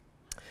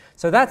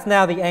 So that's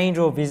now the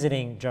angel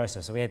visiting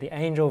Joseph. So we had the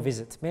angel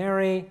visits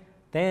Mary,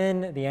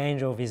 then the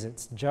angel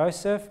visits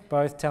Joseph,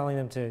 both telling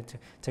them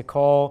to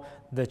call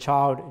the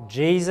child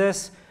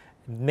Jesus.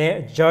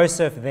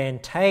 Joseph then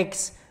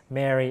takes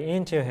Mary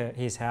into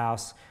his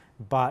house,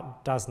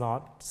 but does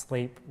not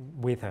sleep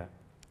with her.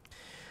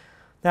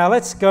 Now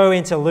let's go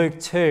into Luke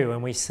 2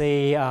 and we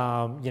see,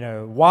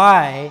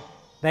 why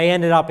they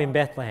ended up in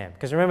Bethlehem.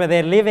 Because remember,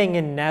 they're living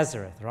in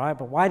Nazareth, right?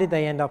 But why did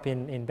they end up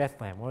in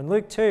Bethlehem? Well, in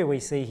Luke 2 we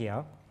see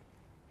here,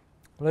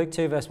 Luke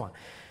 2 verse 1.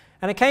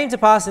 And it came to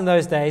pass in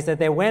those days that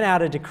there went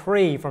out a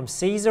decree from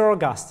Caesar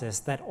Augustus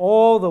that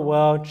all the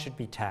world should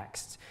be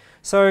taxed.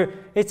 So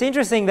it's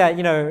interesting that,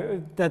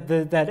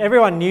 that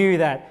everyone knew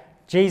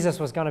that Jesus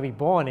was going to be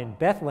born in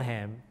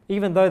Bethlehem,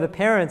 even though the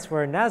parents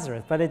were in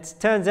Nazareth. But it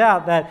turns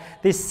out that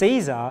this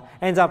Caesar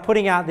ends up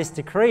putting out this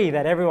decree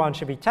that everyone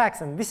should be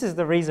taxed. And this is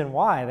the reason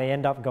why they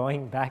end up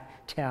going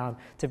back down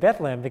to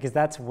Bethlehem, because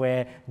that's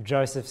where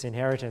Joseph's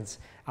inheritance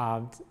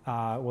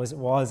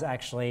was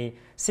actually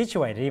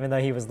situated, even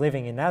though he was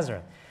living in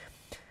Nazareth.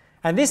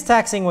 And this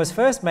taxing was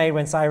first made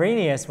when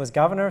Cyrenius was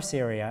governor of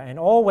Syria, and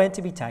all went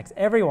to be taxed,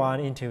 everyone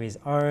into his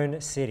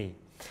own city.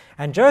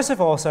 And Joseph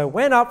also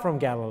went up from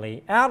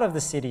Galilee, out of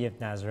the city of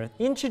Nazareth,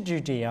 into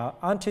Judea,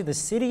 unto the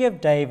city of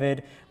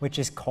David, which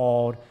is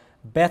called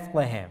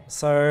Bethlehem.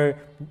 So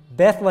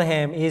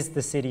Bethlehem is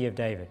the city of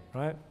David,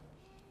 right?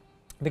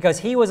 Because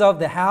he was of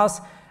the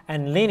house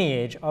and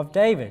lineage of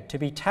David, to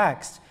be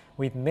taxed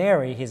with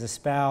Mary, his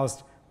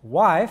espoused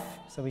wife.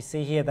 So we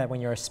see here that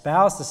when you're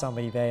espoused to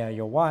somebody, they are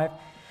your wife,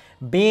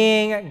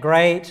 being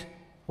great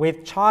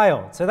with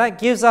child. So that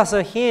gives us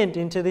a hint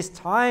into this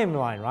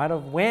timeline, right,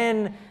 of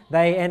when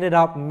they ended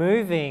up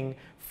moving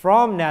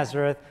from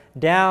Nazareth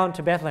down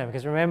to Bethlehem.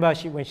 Because remember,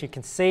 when she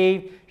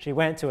conceived, she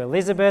went to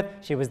Elizabeth.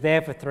 She was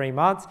there for 3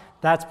 months.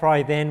 That's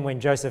probably then when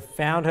Joseph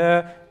found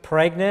her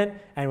pregnant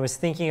and was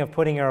thinking of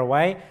putting her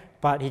away.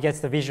 But he gets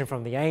the vision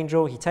from the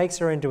angel. He takes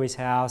her into his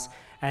house.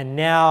 And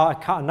now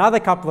another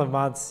couple of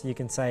months, you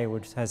can say,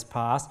 which has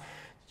passed.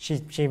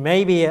 She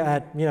may be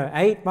at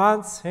 8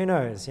 months, who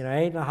knows,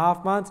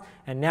 8.5 months.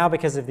 And now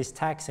because of this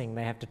taxing,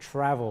 they have to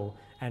travel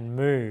and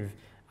move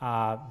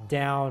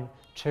down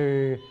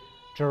to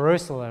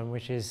Jerusalem,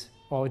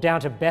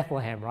 down to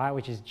Bethlehem, right,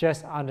 which is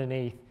just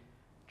underneath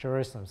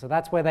Jerusalem. So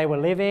that's where they were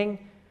living.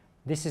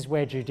 This is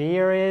where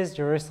Judea is,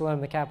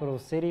 Jerusalem, the capital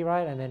city,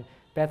 right? And then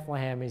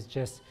Bethlehem is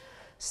just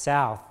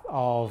south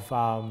of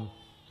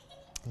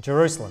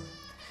Jerusalem.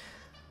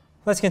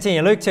 Let's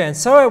continue. Luke 2. And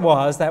so it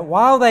was that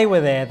while they were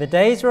there, the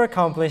days were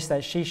accomplished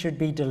that she should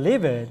be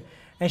delivered.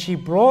 And she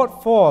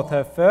brought forth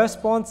her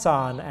firstborn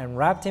son and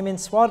wrapped him in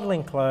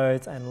swaddling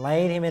clothes and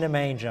laid him in a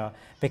manger,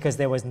 because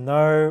there was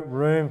no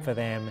room for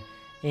them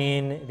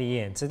in the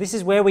inn. So this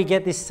is where we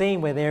get this scene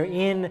where they're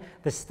in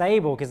the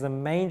stable, because the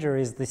manger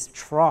is this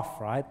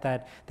trough, right,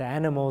 that the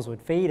animals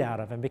would feed out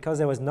of. And because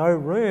there was no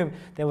room,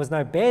 there was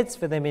no beds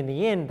for them in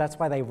the inn, that's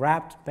why they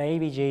wrapped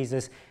baby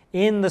Jesus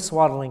in the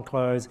swaddling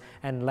clothes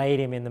and laid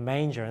him in the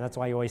manger. And that's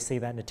why you always see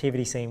that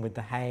nativity scene with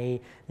the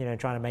hay,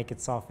 trying to make it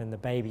soft and the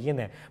baby in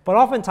there. But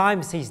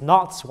oftentimes he's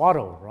not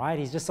swaddled, right?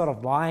 He's just sort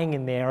of lying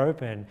in there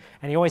open.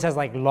 And he always has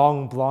like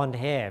long blonde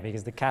hair,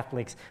 because the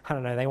Catholics,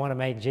 they want to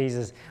make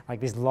Jesus like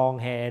this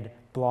long-haired,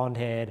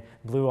 blonde-haired,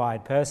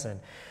 blue-eyed person.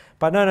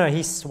 But no,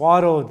 he's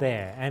swaddled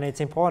there. And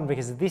it's important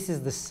because this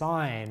is the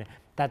sign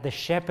that the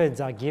shepherds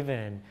are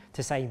given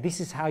to say, this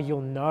is how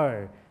you'll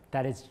know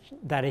that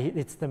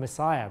it's the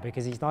Messiah,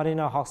 because he's not in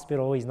a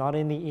hospital, he's not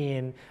in the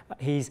inn,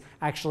 he's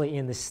actually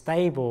in the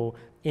stable,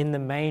 in the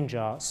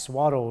manger,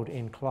 swaddled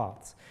in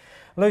cloths.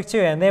 Luke 2,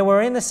 and there were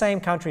in the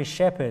same country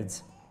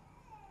shepherds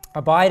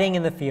abiding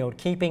in the field,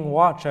 keeping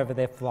watch over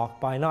their flock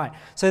by night.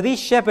 So these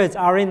shepherds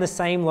are in the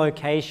same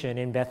location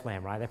in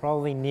Bethlehem, right? They're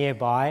probably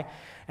nearby,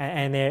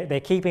 and they're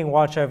keeping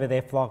watch over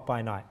their flock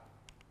by night.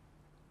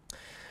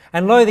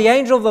 And lo, the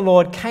angel of the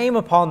Lord came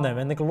upon them,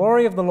 and the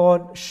glory of the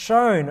Lord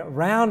shone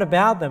round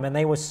about them, and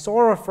they were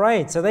sore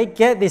afraid. So they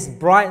get this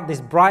bright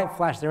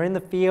flash. They're in the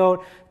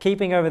field,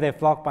 keeping over their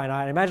flock by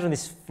night. Imagine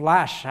this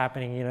flash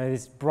happening,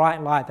 this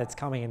bright light that's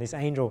coming, and this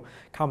angel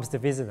comes to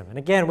visit them. And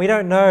again, we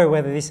don't know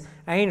whether this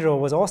angel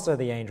was also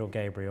the angel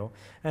Gabriel,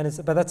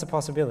 but that's a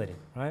possibility,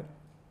 right?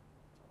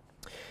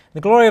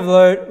 The glory of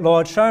the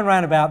Lord shone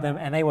round about them,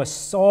 and they were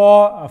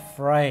sore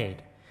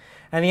afraid.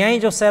 And the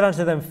angel said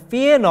unto them,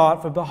 Fear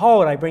not, for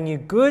behold, I bring you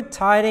good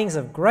tidings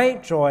of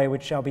great joy,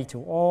 which shall be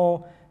to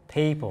all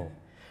people.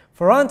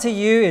 For unto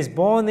you is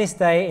born this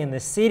day in the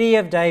city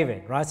of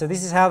David, right? So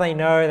this is how they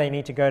know they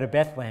need to go to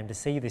Bethlehem to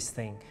see this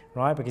thing,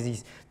 right?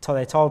 Because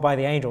they're told by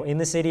the angel, in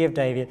the city of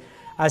David,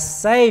 a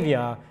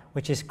Saviour,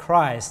 which is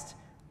Christ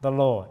the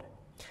Lord.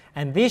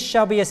 And this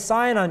shall be a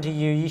sign unto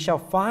you, ye shall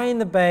find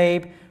the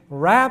babe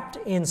wrapped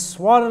in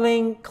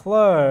swaddling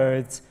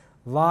clothes,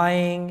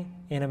 lying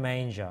in a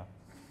manger.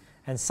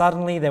 And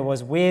suddenly there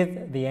was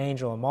with the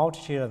angel a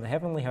multitude of the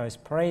heavenly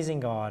host praising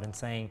God and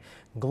saying,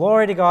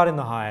 Glory to God in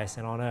the highest,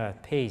 and on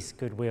earth peace,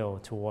 goodwill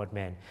toward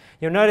men.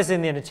 You'll notice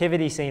in the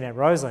nativity scene at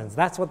Roselands,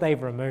 that's what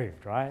they've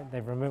removed, right?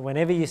 They've removed,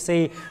 whenever you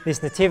see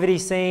this nativity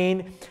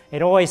scene,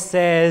 it always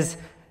says,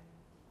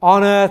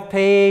 on earth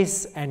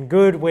peace and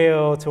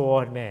goodwill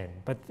toward men.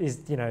 But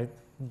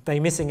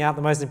they're missing out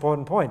the most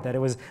important point, that it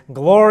was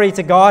glory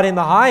to God in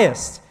the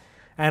highest,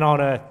 and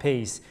on earth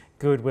peace,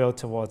 goodwill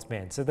towards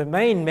men. So the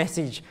main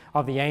message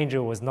of the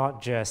angel was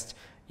not just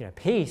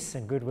peace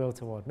and goodwill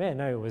toward men.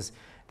 No, it was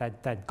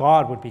that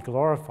God would be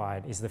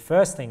glorified is the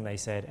first thing they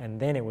said, and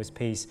then it was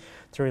peace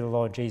through the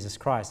Lord Jesus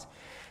Christ.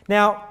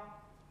 Now,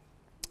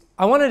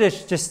 I wanted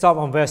to just stop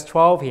on verse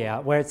 12 here,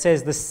 where it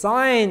says, the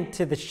sign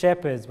to the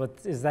shepherds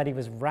is that he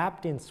was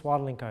wrapped in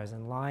swaddling clothes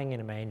and lying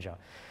in a manger.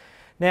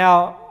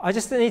 Now, I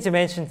just need to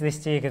mention this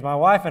to you because my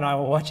wife and I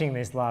were watching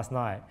this last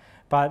night.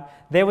 But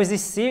there's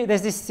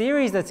this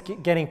series that's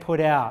getting put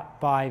out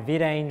by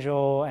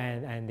VidAngel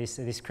and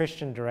this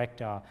Christian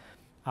director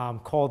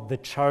called The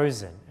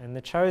Chosen. And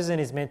The Chosen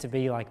is meant to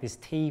be like this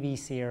TV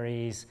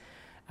series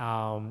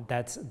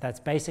that's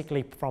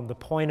basically from the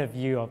point of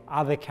view of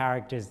other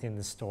characters in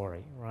the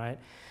story, right?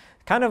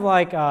 Kind of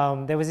like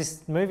there was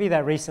this movie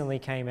that recently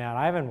came out.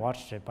 I haven't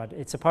watched it, but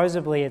it's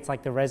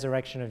like the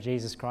resurrection of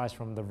Jesus Christ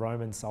from the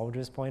Roman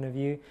soldier's point of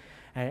view.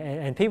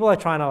 And people are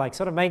trying to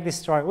sort of make this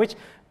story, which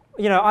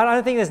I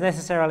don't think there's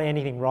necessarily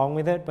anything wrong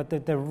with it, but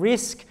the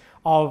risk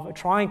of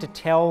trying to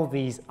tell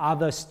these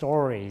other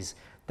stories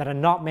that are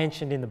not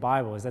mentioned in the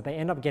Bible is that they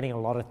end up getting a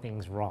lot of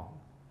things wrong,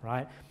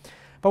 right?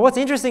 But what's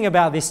interesting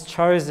about this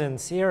Chosen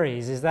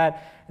series is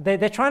that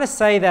they're trying to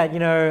say that,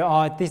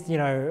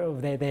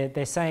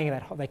 they're saying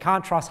that they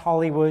can't trust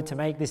Hollywood to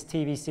make this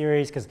TV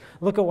series because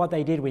look at what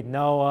they did with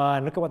Noah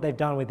and look at what they've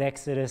done with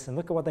Exodus and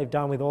look at what they've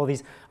done with all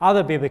these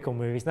other biblical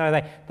movies. No,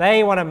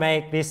 they want to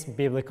make this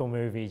biblical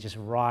movie just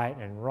right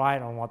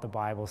on what the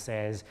Bible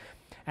says.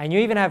 And you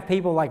even have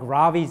people like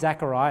Ravi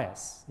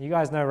Zacharias. You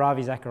guys know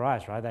Ravi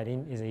Zacharias, right?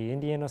 Is he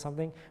Indian or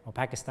something? Or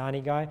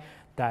Pakistani guy?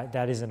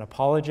 That is an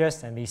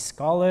apologist, and these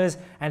scholars,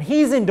 and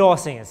he's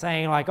endorsing it,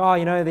 saying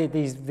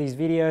these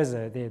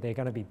videos, they're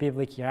going to be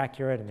biblically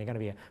accurate, and they're going to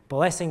be a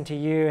blessing to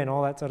you, and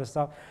all that sort of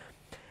stuff.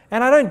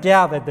 And I don't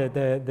doubt that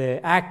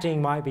the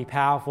acting might be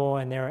powerful,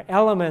 and there are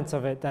elements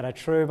of it that are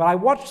true, but I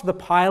watched the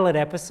pilot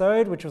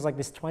episode, which was like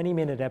this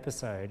 20-minute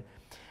episode,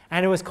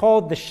 and it was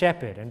called The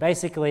Shepherd, and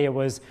basically it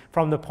was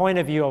from the point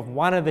of view of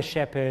one of the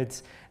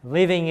shepherds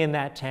living in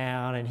that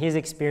town, and his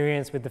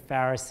experience with the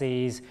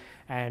Pharisees.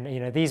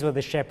 And these were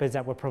the shepherds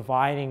that were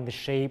providing the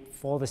sheep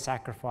for the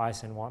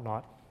sacrifice and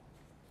whatnot.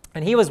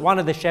 And he was one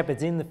of the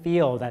shepherds in the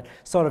field that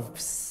sort of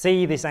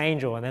see this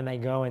angel and then they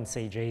go and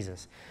see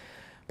Jesus.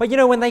 But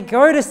when they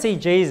go to see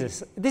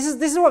Jesus, this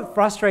is what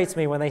frustrates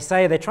me when they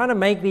say they're trying to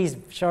make these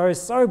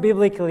shows so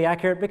biblically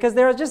accurate, because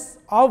there are just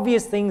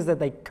obvious things that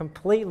they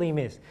completely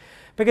miss.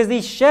 Because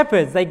these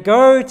shepherds, they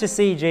go to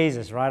see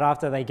Jesus right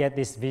after they get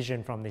this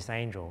vision from this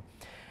angel.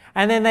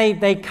 And then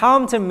they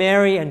come to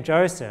Mary and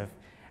Joseph.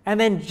 And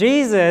then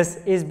Jesus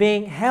is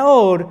being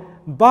held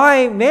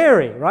by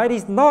Mary, right?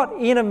 He's not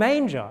in a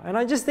manger. And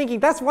I'm just thinking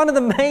that's one of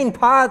the main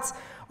parts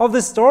of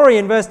the story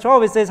in verse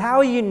 12. It says, how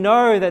you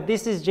know that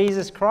this is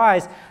Jesus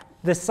Christ,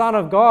 the Son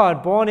of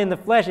God, born in the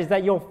flesh, is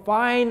that you'll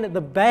find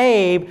the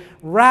babe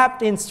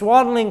wrapped in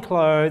swaddling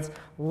clothes,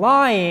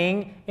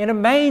 lying in a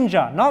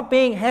manger, not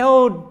being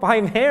held by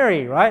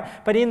Mary, right?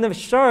 But in the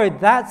show,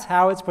 that's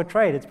how it's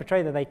portrayed. It's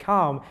portrayed that they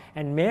come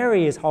and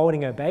Mary is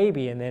holding her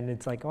baby, and then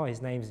it's like, oh,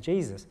 his name's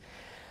Jesus.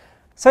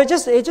 So it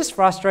just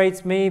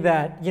frustrates me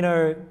that,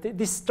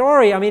 this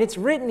story, it's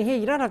written here.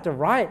 You don't have to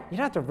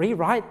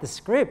rewrite the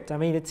script.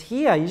 It's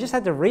here. You just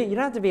have to read. You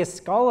don't have to be a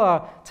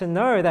scholar to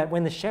know that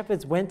when the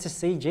shepherds went to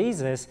see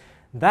Jesus,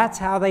 that's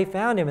how they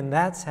found him, and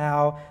that's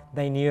how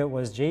they knew it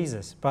was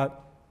Jesus.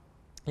 But,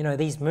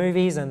 these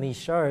movies and these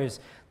shows,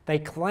 they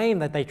claim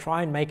that they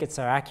try and make it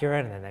so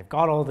accurate, and then they've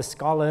got all the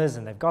scholars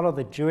and they've got all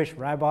the Jewish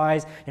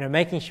rabbis,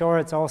 making sure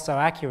it's all so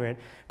accurate,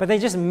 but they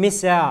just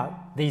miss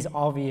out these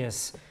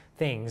obvious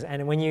things.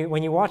 And when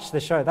you watch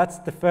the show, that's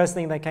the first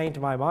thing that came to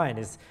my mind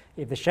is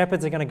if the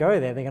shepherds are going to go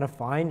there, they're going to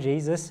find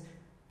Jesus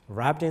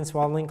wrapped in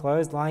swaddling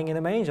clothes, lying in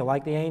a manger,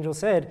 like the angel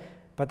said.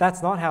 But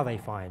that's not how they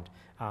find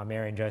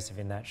Mary and Joseph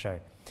in that show.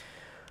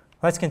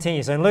 Let's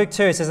continue. So in Luke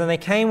 2, it says, "And they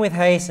came with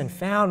haste and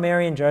found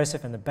Mary and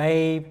Joseph and the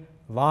babe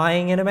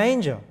lying in a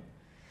manger.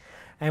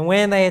 And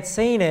when they had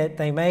seen it,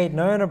 they made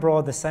known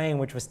abroad the saying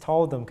which was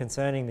told them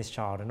concerning this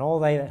child. And all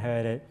they that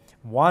heard it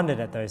wondered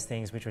at those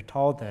things which were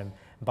told them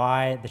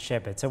by the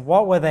shepherds." So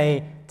what were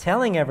they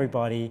telling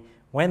everybody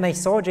when they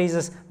saw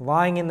Jesus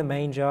lying in the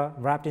manger,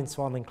 wrapped in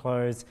swaddling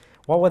clothes?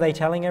 What were they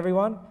telling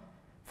everyone?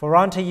 "For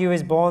unto you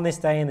is born this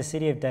day in the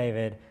city of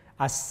David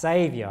a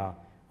Saviour,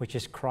 which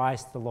is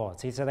Christ the Lord."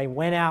 See, so they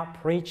went out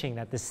preaching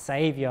that the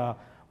Saviour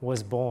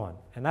was born.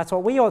 And that's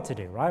what we ought to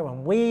do, right?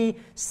 When we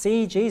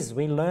see Jesus,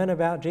 we learn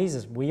about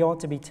Jesus, we ought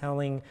to be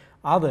telling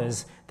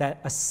others that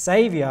a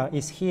Saviour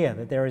is here,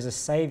 that there is a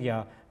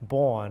Saviour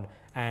born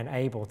and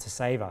able to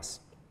save us.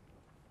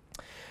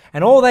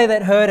 "And all they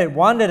that heard it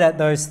wondered at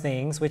those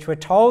things which were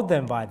told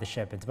them by the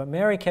shepherds. But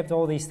Mary kept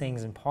all these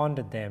things and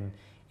pondered them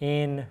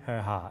in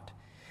her heart.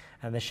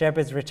 And the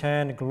shepherds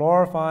returned,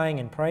 glorifying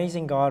and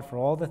praising God for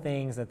all the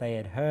things that they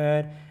had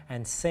heard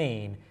and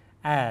seen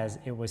as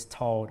it was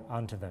told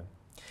unto them."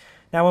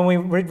 Now,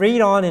 when we read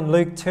on in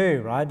Luke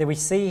 2, right, that we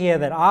see here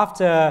that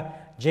after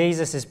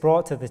Jesus is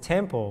brought to the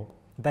temple,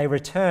 they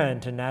return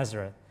to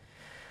Nazareth.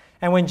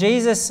 And when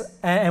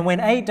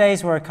 8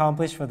 days were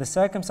accomplished for the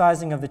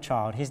circumcising of the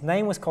child, his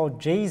name was called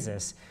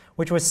Jesus,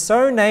 which was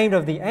so named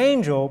of the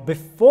angel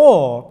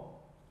before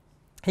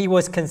he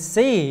was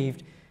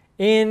conceived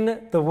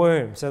in the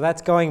womb. So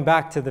that's going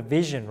back to the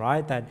vision,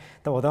 right?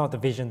 Not the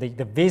vision,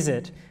 the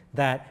visit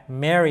that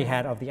Mary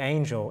had of the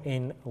angel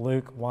in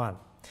Luke 1.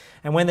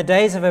 "And when the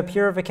days of her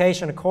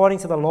purification according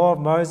to the law of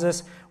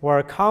Moses were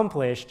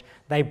accomplished,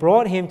 they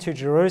brought him to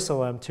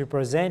Jerusalem to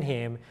present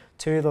him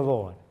to the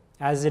Lord.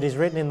 As it is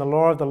written in the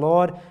law of the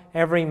Lord,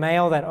 every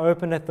male that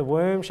openeth the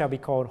womb shall be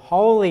called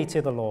holy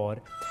to the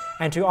Lord,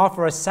 and to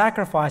offer a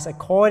sacrifice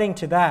according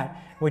to that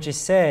which is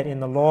said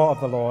in the law of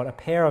the Lord, a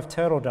pair of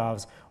turtle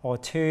doves or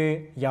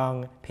 2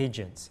 young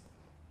pigeons."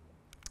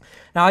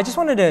 Now, I just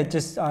wanted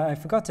to I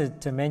forgot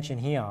to mention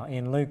here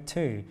in Luke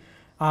 2,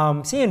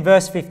 see in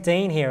verse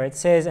 15 here, it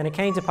says, "And it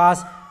came to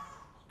pass,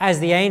 as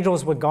the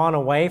angels were gone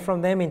away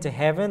from them into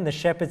heaven, the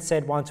shepherds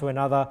said one to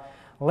another,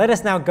 Let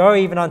us now go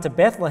even unto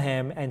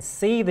Bethlehem, and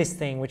see this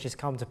thing which is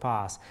come to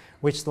pass,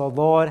 which the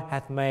Lord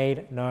hath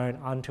made known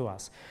unto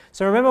us."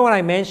 So remember when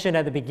I mentioned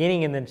at the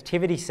beginning in the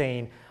nativity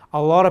scene,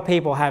 a lot of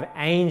people have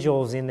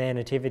angels in their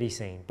nativity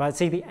scene. But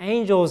see, the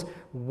angels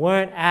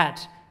weren't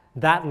at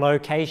that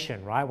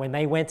location, right, when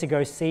they went to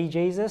go see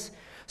Jesus.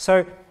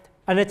 So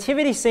a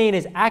nativity scene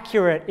is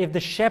accurate if the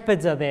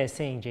shepherds are there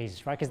seeing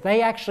Jesus, right? Because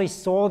they actually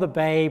saw the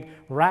babe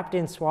wrapped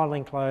in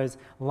swaddling clothes,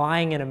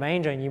 lying in a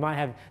manger, and you might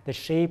have the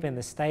sheep in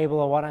the stable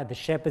or whatnot, the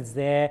shepherds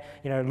there,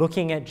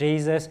 looking at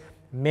Jesus,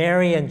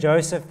 Mary and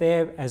Joseph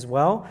there as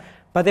well.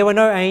 But there were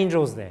no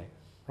angels there,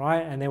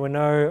 right? And there were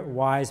no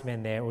wise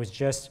men there. It was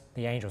just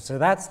the angels. So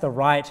that's the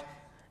right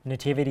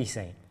nativity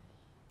scene.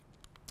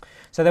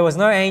 So there was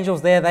no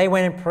angels there. They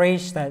went and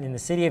preached that in the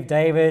city of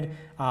David,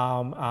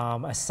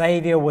 a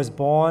Saviour was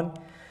born.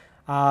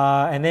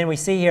 And then we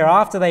see here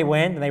after they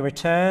went, they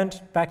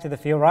returned back to the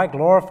field, right,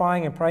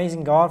 glorifying and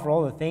praising God for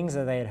all the things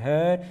that they had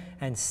heard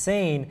and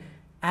seen,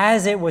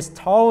 as it was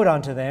told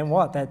unto them,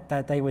 what?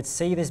 That they would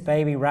see this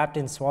baby wrapped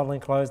in swaddling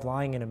clothes,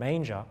 lying in a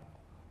manger.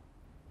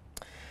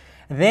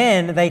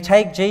 Then they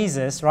take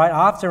Jesus, right,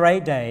 after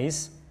 8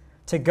 days,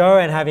 to go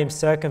and have him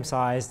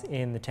circumcised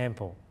in the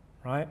temple,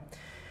 right?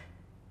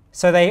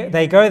 So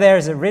they go there,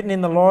 as it written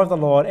in the law of the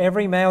Lord,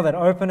 every male that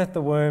openeth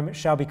the womb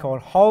shall be called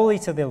holy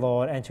to the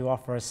Lord, and to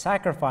offer a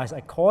sacrifice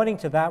according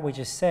to that which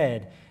is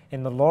said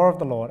in the law of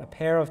the Lord, a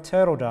pair of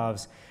turtle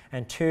doves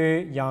and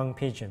 2 young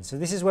pigeons. So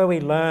this is where we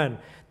learn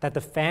that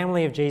the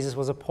family of Jesus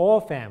was a poor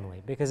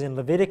family, because in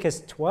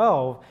Leviticus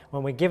 12,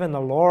 when we're given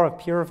the law of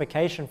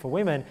purification for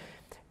women,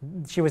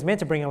 she was meant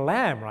to bring a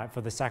lamb, right,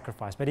 for the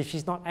sacrifice. But if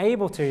she's not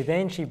able to,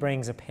 then she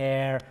brings a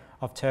pair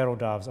of turtle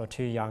doves or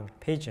 2 young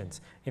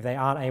pigeons if they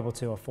aren't able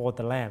to afford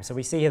the lamb. So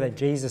we see here that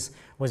Jesus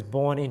was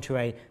born into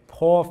a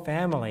poor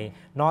family,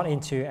 not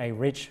into a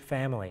rich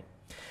family.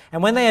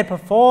 "And when they had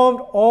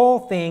performed all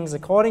things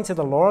according to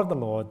the law of the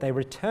Lord, they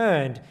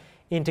returned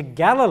into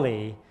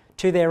Galilee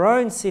to their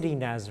own city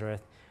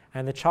Nazareth.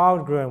 And the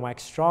child grew and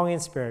waxed strong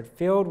in spirit,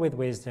 filled with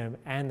wisdom,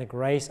 and the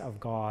grace of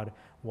God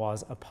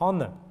was upon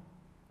them."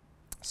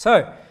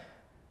 So,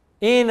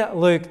 in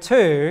Luke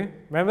 2,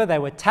 remember they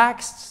were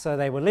taxed, so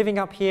they were living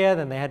up here,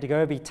 then they had to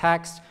go be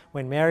taxed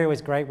when Mary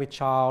was great with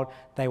child.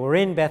 They were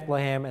in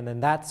Bethlehem, and then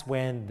that's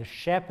when the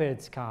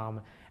shepherds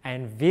come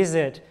and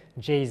visit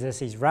Jesus.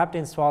 He's wrapped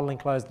in swaddling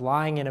clothes,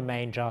 lying in a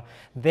manger.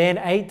 Then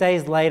 8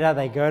 days later,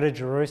 they go to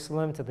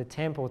Jerusalem to the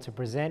temple to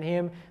present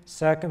him,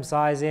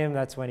 circumcise him.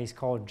 That's when he's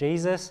called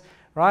Jesus,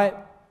 right?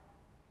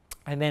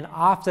 And then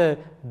after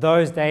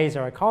those days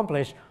are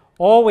accomplished,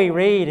 all we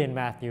read in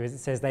Matthew is it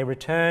says they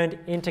returned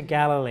into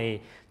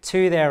Galilee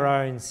to their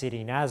own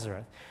city,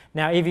 Nazareth.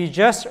 Now, if you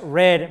just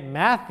read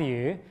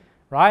Matthew,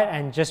 right,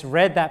 and just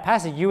read that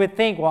passage, you would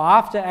think, well,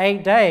 after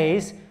 8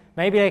 days,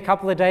 maybe a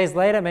couple of days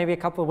later, maybe a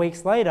couple of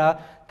weeks later,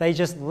 they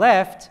just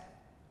left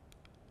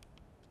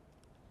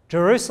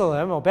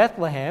Jerusalem or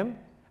Bethlehem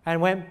and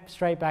went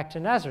straight back to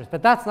Nazareth.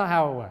 But that's not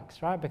how it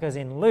works, right? Because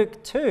in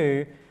Luke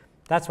 2,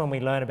 that's when we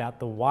learn about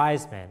the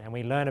wise men, and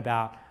we learn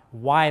about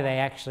why they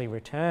actually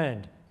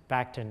returned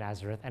back to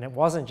Nazareth. And it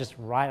wasn't just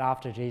right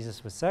after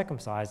Jesus was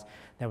circumcised.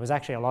 There was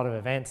actually a lot of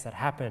events that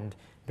happened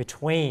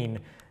between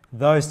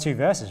those two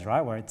verses,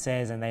 right, where it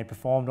says, and they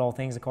performed all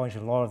things according to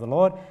the law of the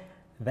Lord.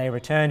 They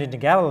returned into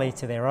Galilee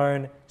to their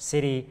own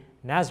city,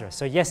 Nazareth.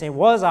 So yes, it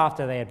was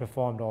after they had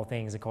performed all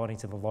things according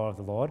to the law of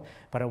the Lord,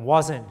 but it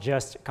wasn't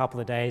just a couple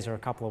of days or a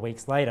couple of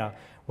weeks later,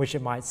 which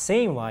it might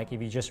seem like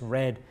if you just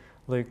read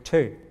Luke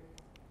 2.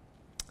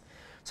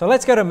 So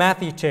let's go to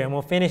Matthew 2, and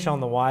we'll finish on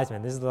the wise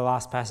men. This is the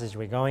last passage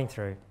we're going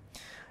through.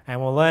 And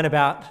we'll learn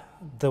about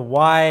the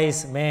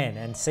wise men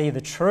and see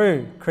the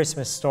true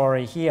Christmas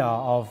story here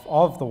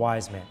of the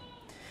wise men.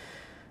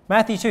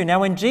 Matthew 2, now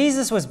when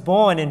Jesus was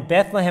born in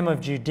Bethlehem of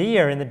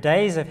Judea in the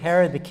days of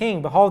Herod the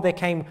king, behold, there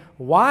came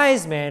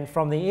wise men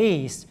from the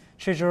east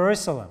to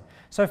Jerusalem.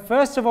 So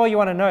first of all, you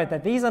want to note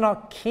that these are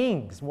not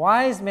kings.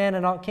 Wise men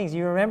are not kings.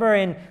 You remember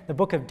in the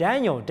book of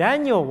Daniel,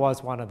 Daniel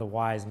was one of the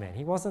wise men.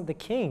 He wasn't the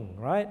king,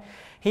 right?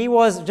 He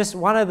was just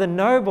one of the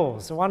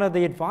nobles, one of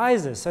the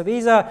advisors. So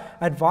these are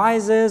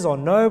advisors or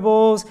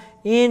nobles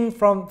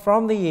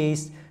from the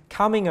east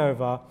coming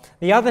over.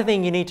 The other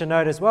thing you need to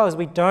note as well is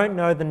we don't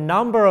know the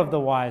number of the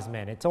wise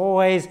men. It's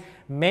always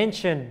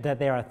mentioned that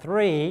there are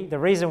 3. The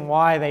reason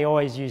why they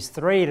always use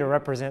 3 to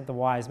represent the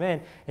wise men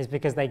is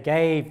because they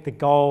gave the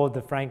gold,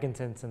 the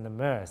frankincense, and the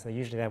myrrh. So they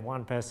usually have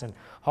one person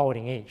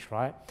holding each,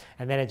 right?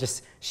 And then it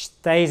just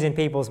stays in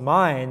people's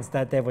minds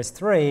that there was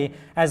 3,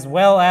 as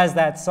well as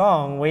that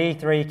song, We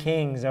Three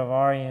Kings of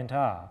Orient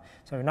Are.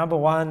 So number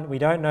 1, we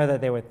don't know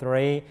that there were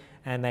 3,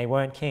 and they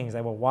weren't kings.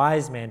 They were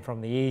wise men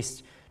from the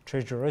east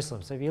to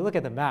Jerusalem. So if you look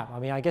at the map, I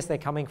mean, I guess they're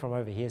coming from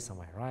over here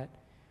somewhere, right?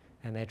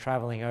 And they're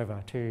traveling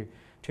over to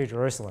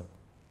Jerusalem,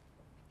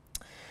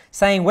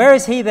 saying, Where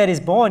is he that is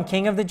born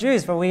King of the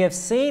Jews? For we have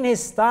seen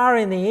his star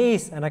in the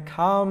east and are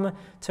come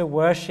to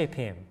worship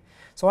him.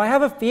 So I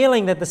have a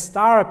feeling that the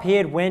star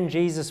appeared when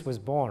Jesus was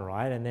born,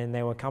 right? And then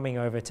they were coming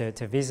over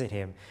to visit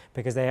him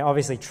because they're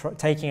obviously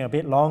taking a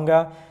bit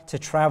longer to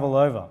travel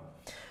over.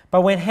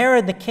 But when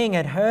Herod the king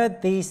had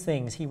heard these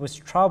things, he was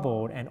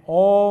troubled, and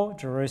all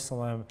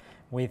Jerusalem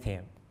with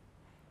him.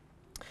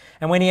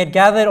 And when he had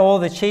gathered all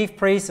the chief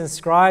priests and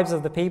scribes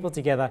of the people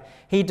together,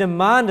 he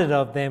demanded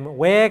of them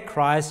where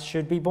Christ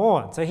should be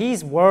born. So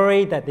he's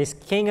worried that this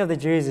King of the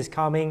Jews is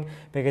coming,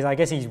 because I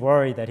guess he's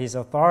worried that his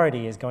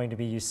authority is going to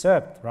be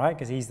usurped, right?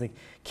 Because he's the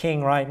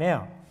king right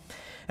now.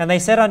 And they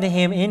said unto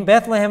him, In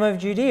Bethlehem of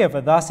Judea,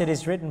 for thus it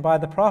is written by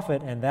the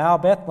prophet, And thou,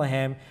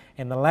 Bethlehem,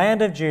 in the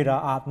land of Judah,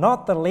 art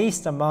not the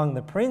least among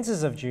the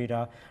princes of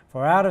Judah,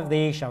 for out of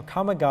thee shall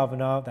come a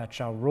governor that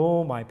shall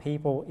rule my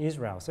people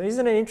Israel. So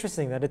isn't it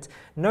interesting that it's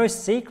no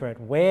secret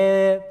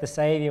where the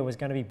Savior was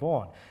going to be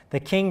born? The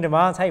king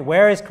demands, hey,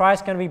 where is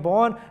Christ going to be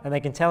born? And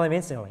they can tell him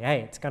instantly,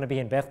 hey, it's going to be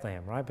in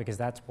Bethlehem, right? Because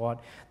that's what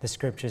the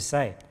scriptures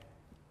say.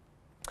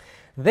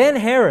 Then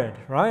Herod,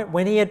 right,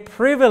 when he had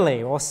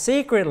privily or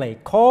secretly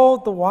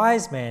called the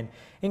wise men,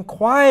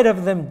 inquired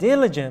of them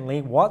diligently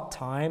what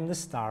time the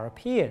star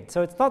appeared.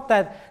 So it's not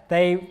that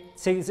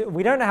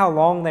we don't know how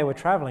long they were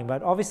traveling,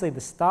 but obviously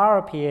the star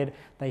appeared,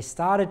 they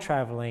started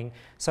traveling.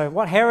 So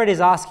what Herod is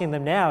asking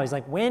them now is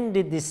like, when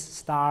did this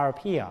star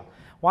appear?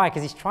 Why?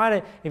 Because he's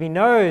trying to, if he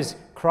knows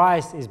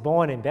Christ is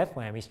born in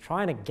Bethlehem, he's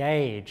trying to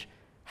gauge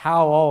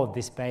how old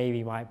this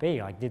baby might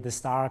be. Like, did the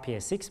star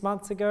appear 6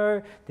 months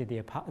ago? Did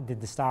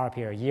the star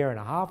appear a year and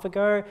a half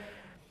ago?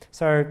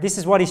 So this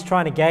is what he's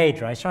trying to gauge,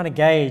 right? He's trying to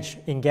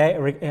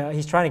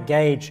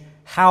gauge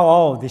how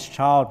old this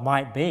child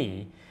might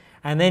be.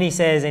 And then he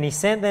says, and he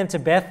sent them to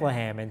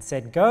Bethlehem and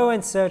said, Go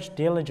and search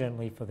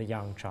diligently for the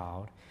young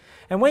child.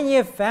 And when ye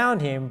have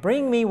found him,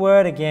 bring me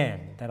word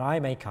again, that I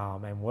may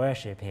come and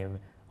worship him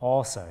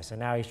also. So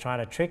now he's trying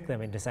to trick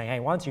them into saying, hey,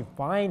 once you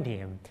find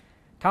him,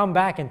 come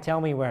back and tell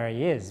me where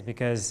he is,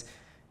 because,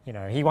 you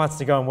know, he wants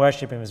to go and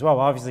worship him as well.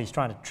 Obviously, he's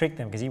trying to trick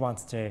them because he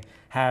wants to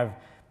have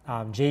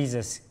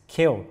Jesus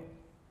killed.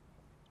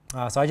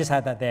 So I just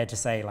had that there to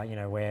say, like, you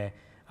know, where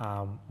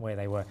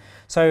they were.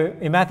 So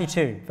in Matthew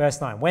 2,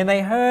 verse 9, when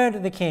they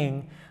heard the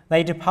king,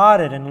 they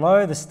departed, and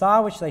lo, the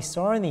star which they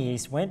saw in the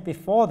east went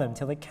before them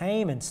till it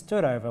came and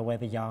stood over where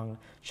the young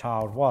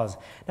child was.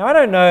 Now, I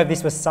don't know if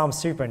this was some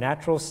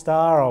supernatural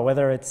star or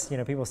whether it's, you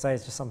know, people say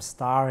it's just some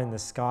star in the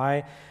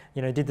sky.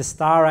 You know, did the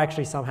star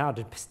actually somehow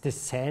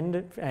descend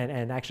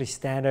and actually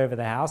stand over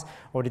the house,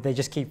 or did they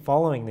just keep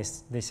following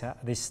this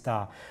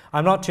star?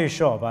 I'm not too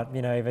sure, but,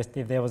 you know,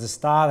 if there was a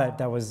star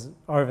that was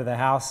over the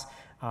house,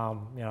 you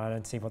know, I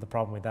don't see what the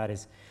problem with that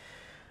is.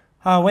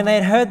 When they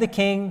had heard the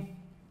king,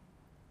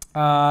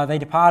 they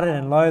departed,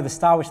 and lo, the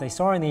star which they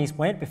saw in the east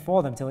went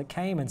before them till it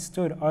came and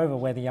stood over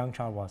where the young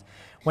child was.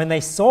 When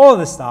they saw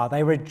the star,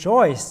 they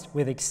rejoiced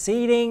with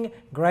exceeding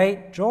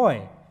great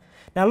joy.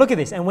 Now look at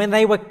this. And when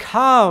they were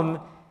come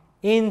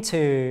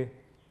into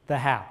the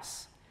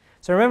house.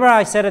 So remember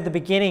I said at the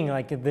beginning,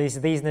 like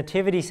these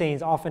nativity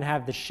scenes often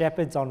have the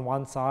shepherds on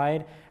one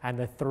side and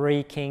the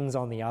three kings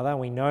on the other.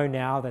 We know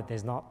now that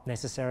there's not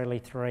necessarily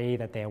three,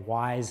 that they're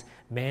wise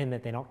men,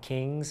 that they're not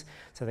kings,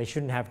 so they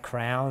shouldn't have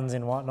crowns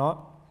and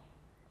whatnot.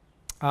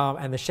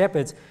 And the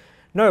shepherds,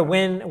 no,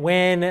 when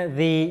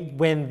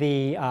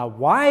the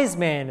wise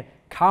men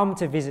come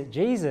to visit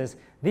Jesus,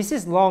 this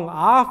is long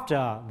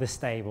after the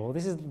stable.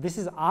 This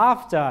is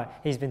after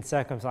he's been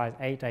circumcised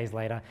 8 days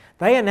later.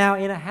 They are now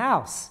in a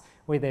house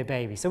with their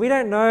baby. So we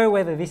don't know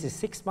whether this is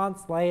 6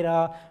 months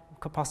later,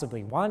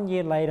 possibly 1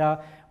 year later.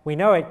 We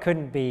know it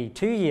couldn't be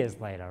 2 years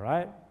later,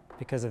 right?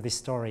 Because of this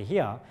story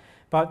here.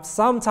 But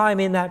sometime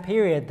in that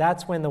period,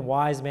 that's when the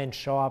wise men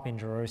show up in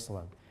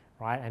Jerusalem,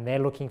 right? And they're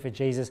looking for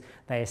Jesus.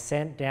 They are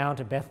sent down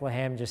to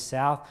Bethlehem, just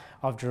south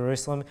of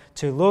Jerusalem,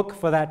 to look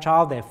for that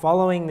child. They're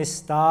following this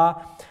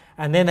star.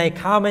 And then they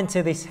come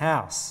into this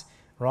house,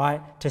 right,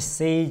 to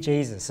see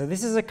Jesus. So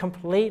this is a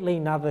completely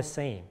another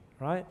scene,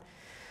 right?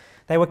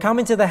 They were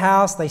coming to the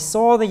house. They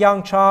saw the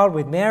young child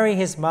with Mary,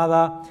 his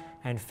mother,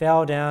 and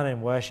fell down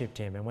and worshipped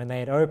him. And when they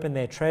had opened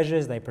their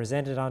treasures, they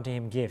presented unto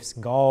him gifts,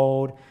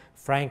 gold,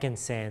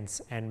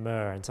 frankincense, and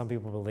myrrh. And some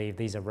people believe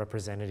these are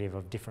representative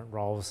of different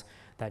roles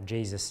that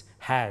Jesus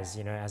has,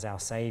 you know, as our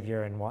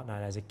Savior and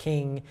whatnot, as a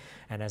king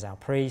and as our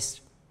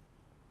priest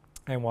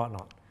and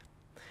whatnot.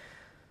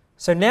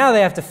 So now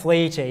they have to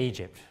flee to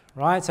Egypt,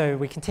 right? So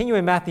we continue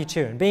in Matthew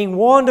 2. And being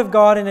warned of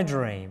God in a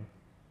dream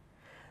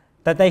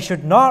that they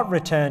should not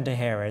return to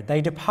Herod, they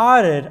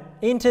departed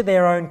into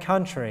their own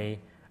country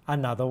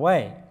another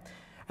way.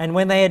 And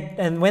when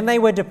they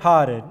were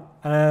departed,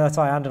 that's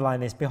why I underline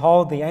this,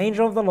 behold, the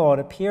angel of the Lord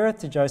appeareth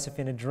to Joseph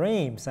in a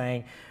dream,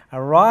 saying,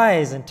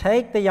 Arise and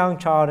take the young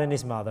child and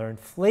his mother, and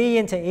flee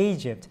into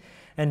Egypt,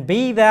 and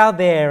be thou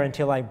there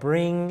until I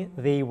bring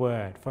thee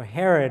word, for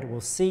Herod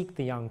will seek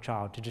the young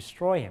child to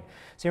destroy him.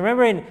 So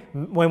remember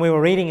when we were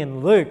reading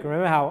in Luke,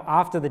 remember how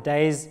after the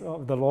days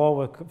of the law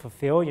were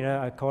fulfilled, you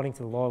know, according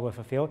to the law were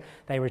fulfilled,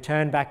 they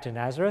returned back to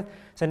Nazareth.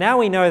 So now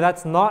we know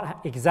that's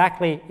not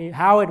exactly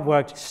how it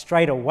worked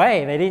straight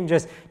away. They didn't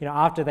just, you know,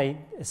 after they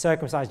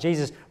circumcised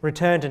Jesus,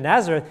 return to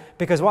Nazareth,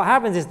 because what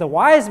happens is the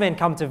wise men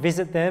come to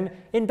visit them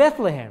in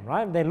Bethlehem,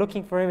 right? They're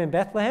looking for him in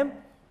Bethlehem.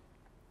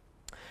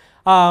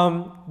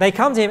 They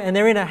come to him and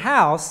they're in a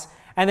house,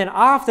 and then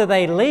after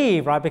they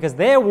leave, right, because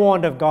they're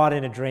warned of God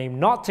in a dream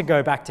not to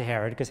go back to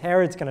Herod, because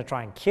Herod's going to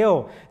try and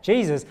kill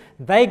Jesus,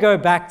 they go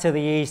back to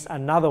the east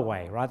another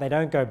way, right? They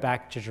don't go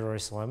back to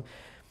Jerusalem.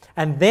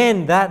 And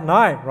then that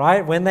night,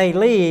 right, when they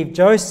leave,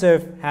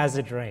 Joseph has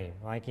a dream.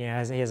 Like, he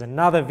has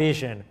another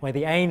vision where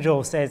the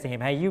angel says to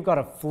him, hey, you've got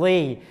to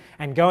flee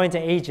and go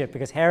into Egypt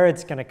because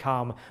Herod's going to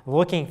come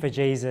looking for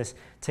Jesus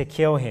to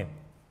kill him.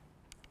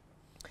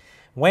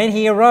 When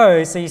he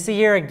arose, so you see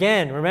here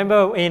again,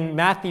 remember in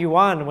Matthew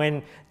 1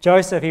 when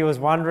Joseph, he was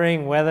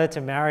wondering whether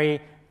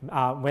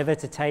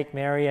to take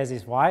Mary as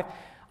his wife.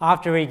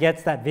 After he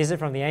gets that visit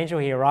from the angel,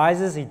 he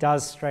arises, he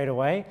does straight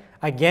away.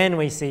 Again,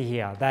 we see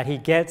here that he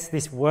gets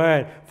this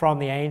word from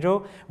the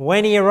angel.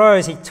 When he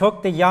arose, he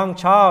took the young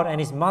child and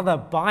his mother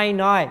by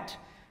night,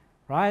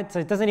 right? So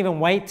it doesn't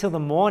even wait till the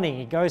morning.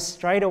 He goes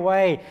straight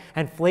away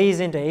and flees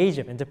into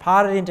Egypt and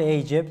departed into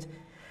Egypt,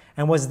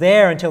 and was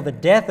there until the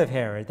death of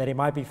Herod, that it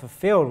might be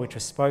fulfilled, which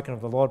was spoken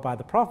of the Lord by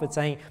the prophet,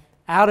 saying,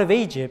 out of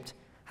Egypt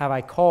have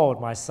I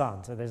called my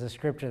son. So there's a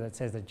scripture that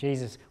says that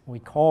Jesus will be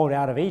called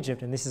out of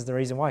Egypt, and this is the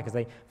reason why, because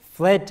they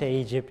fled to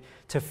Egypt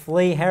to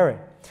flee Herod.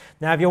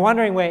 Now, if you're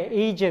wondering where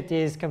Egypt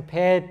is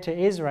compared to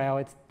Israel,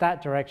 it's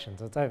that direction,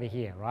 so it's over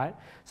here, right?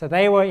 So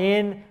they were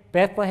in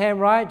Bethlehem,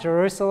 right?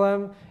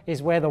 Jerusalem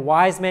is where the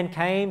wise men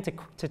came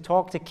to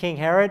talk to King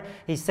Herod.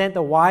 He sent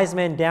the wise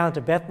men down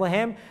to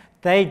Bethlehem.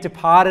 They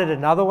departed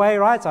another way,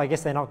 right? So I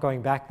guess they're not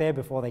going back there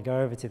before they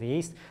go over to the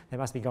east. They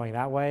must be going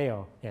that way,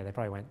 or yeah, they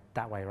probably went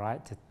that way, right,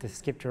 to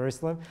skip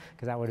Jerusalem,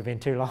 because that would have been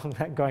too long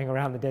going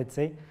around the Dead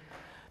Sea.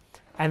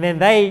 And then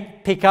they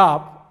pick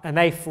up and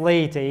they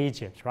flee to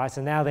Egypt, right?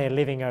 So now they're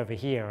living over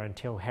here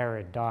until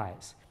Herod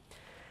dies.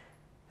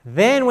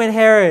 Then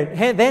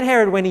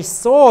Herod, when he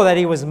saw that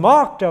he was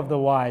mocked of the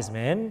wise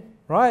men,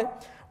 right,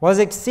 was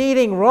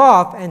exceeding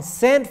wroth, and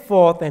sent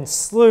forth and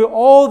slew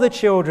all the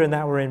children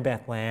that were in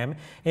Bethlehem,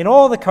 in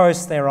all the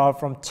coasts thereof,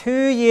 from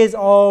 2 years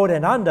old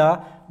and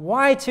under.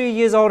 Why 2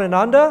 years old and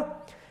under?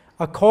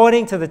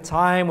 According to the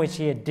time which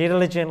he had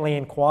diligently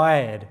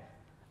inquired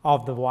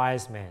of the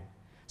wise men.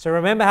 So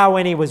remember how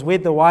when he was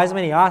with the wise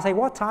men, he asked, hey,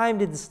 what time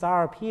did the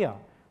star appear?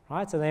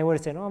 Right? So they would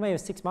have said, oh, maybe it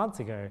was 6 months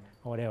ago,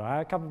 or whatever,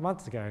 a couple of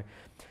months ago.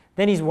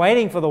 Then he's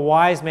waiting for the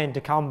wise men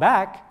to come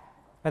back,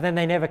 but then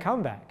they never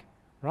come back,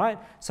 right?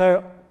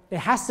 So it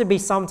has to be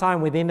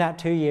sometime within that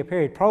 2 year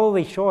period,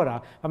 probably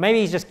shorter, but maybe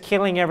he's just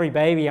killing every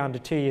baby under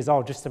 2 years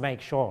old just to make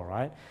sure,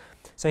 right?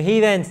 So he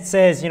then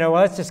says, you know,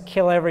 well, let's just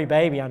kill every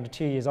baby under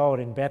 2 years old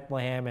in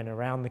Bethlehem and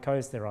around the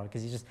coast thereof,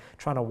 because he's just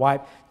trying to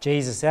wipe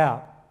Jesus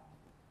out.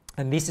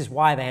 And this is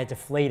why they had to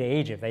flee to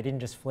Egypt. They didn't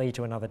just flee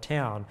to another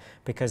town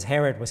because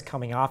Herod was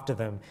coming after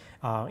them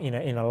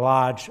in a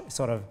large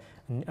sort of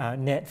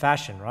net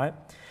fashion, right?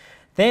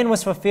 Then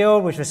was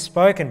fulfilled which was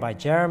spoken by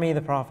Jeremy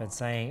the prophet,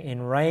 saying,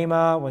 In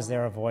Ramah was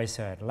there a voice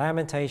heard,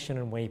 lamentation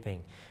and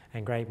weeping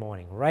and great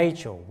mourning.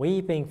 Rachel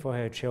weeping for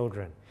her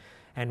children,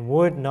 and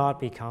would not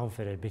be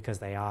comforted because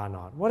they are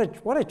not.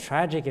 What a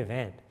tragic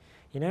event.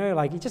 You know,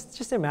 like, you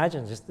just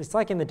imagine, it's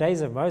like in the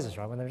days of Moses,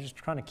 right, when they were just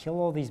trying to kill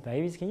all these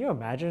babies. Can you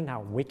imagine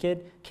how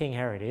wicked King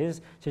Herod is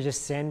to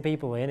just send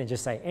people in and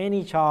just say,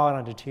 any child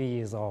under 2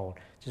 years old,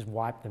 just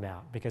wipe them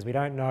out, because we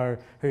don't know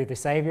who the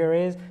Savior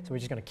is, so we're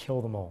just going to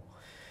kill them all.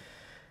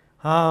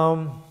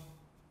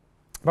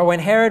 But when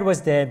Herod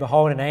was dead,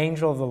 behold, an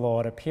angel of the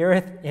Lord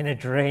appeareth in a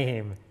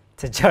dream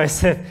to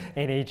Joseph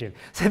in Egypt.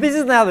 So this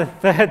is now the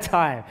third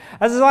time.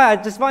 This is why I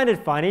just find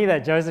it funny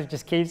that Joseph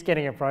just keeps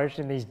getting approached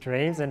in these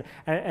dreams. And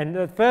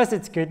at first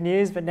it's good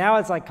news, but now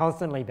it's like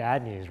constantly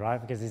bad news, right?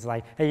 Because he's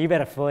like, hey, you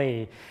better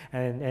flee.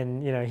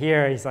 And you know,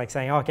 here he's like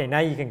saying, okay,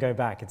 now you can go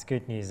back. It's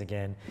good news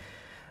again.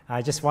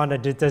 I just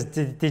wondered,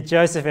 did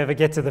Joseph ever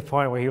get to the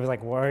point where he was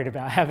like worried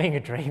about having a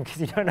dream,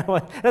 because you doesn't know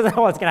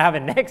what's going to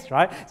happen next,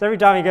 right? So every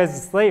time he goes to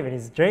sleep and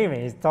he's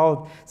dreaming, he's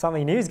told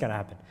something new is going to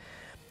happen.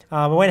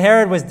 But when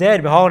Herod was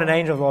dead, behold, an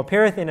angel of the Lord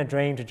appeareth in a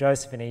dream to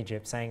Joseph in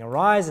Egypt, saying,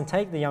 Arise and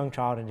take the young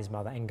child and his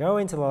mother, and go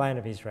into the land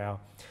of Israel,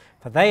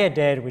 for they are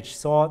dead which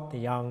sought the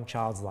young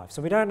child's life.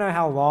 So we don't know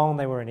how long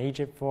they were in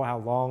Egypt for, how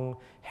long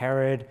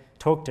Herod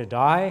took to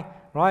die,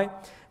 right?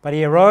 But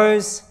he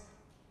arose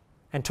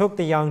and took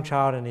the young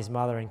child and his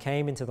mother and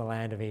came into the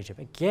land of Egypt.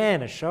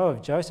 Again, a show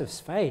of Joseph's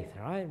faith,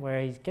 right?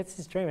 Where he gets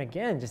his dream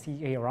again, just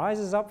he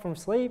rises up from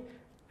sleep,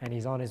 and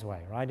he's on his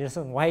way, right? He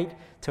doesn't wait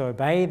to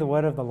obey the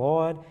word of the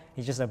Lord.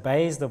 He just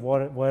obeys the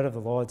word of the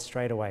Lord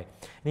straight away.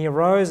 And he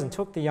arose and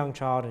took the young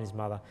child and his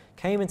mother,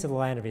 came into the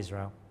land of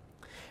Israel.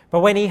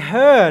 But when he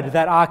heard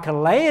that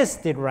Archelaus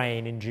did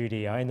reign in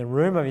Judea in the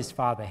room of his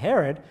father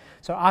Herod,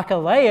 so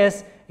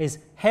Archelaus is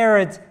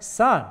Herod's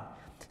son.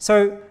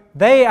 So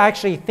they are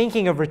actually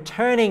thinking of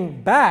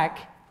returning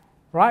back,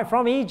 right,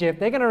 from Egypt.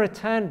 They're going to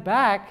return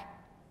back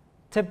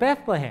to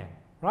Bethlehem,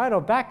 right,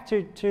 or back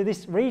to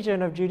this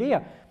region of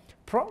Judea.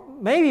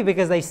 Maybe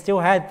because they still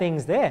had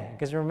things there.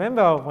 Because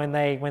remember, when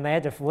they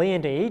had to flee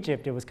into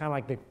Egypt, it was kind of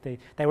like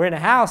they were in a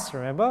house,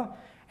 remember?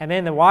 And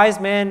then the wise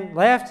men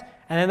left,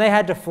 and then they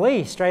had to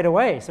flee straight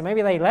away. So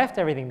maybe they left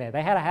everything there.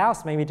 They had a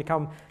house maybe to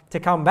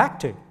come back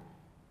to.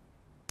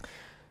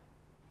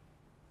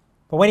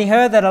 But when he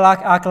heard that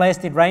Archelaus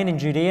did reign in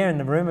Judea in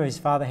the room of his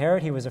father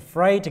Herod, he was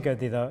afraid to go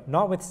thither,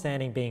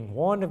 notwithstanding being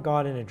warned of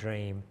God in a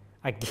dream.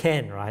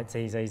 Again, right? So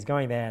he's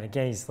going there, and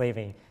again he's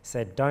leaving. He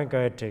said, don't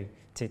go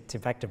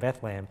back to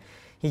Bethlehem.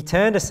 He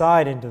turned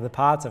aside into the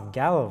parts of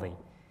Galilee,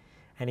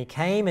 and he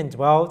came and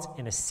dwelt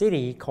in a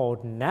city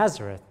called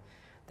Nazareth,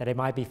 that it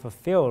might be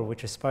fulfilled,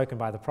 which was spoken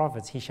by the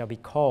prophets, he shall be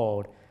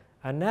called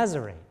a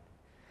Nazarene.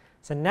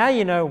 So now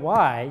you know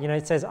why. You know,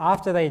 it says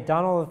after they'd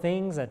done all the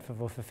things that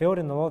were fulfilled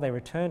in the law, they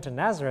returned to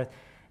Nazareth.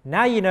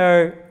 Now you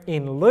know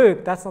in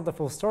Luke, that's not the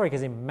full story,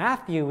 because in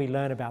Matthew we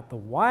learn about the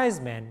wise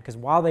men, because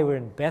while they were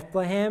in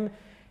Bethlehem,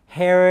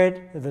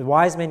 the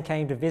wise men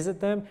came to visit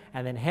them,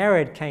 and then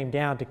Herod came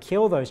down to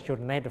kill those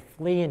children. They had to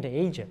flee into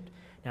Egypt.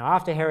 Now,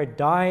 after Herod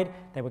died,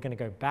 they were going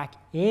to go back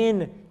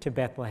into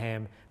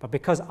Bethlehem, but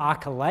because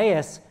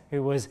Archelaus,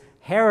 who was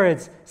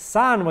Herod's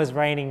son, was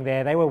reigning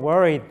there, they were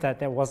worried that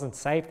there wasn't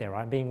safe there,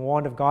 right? Being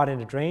warned of God in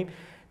a dream,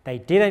 they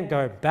didn't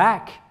go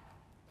back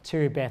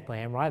to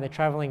Bethlehem, right? They're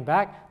traveling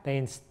back. They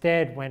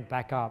instead went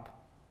back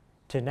up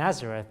to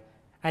Nazareth.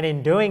 And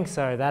in doing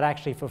so, that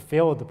actually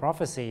fulfilled the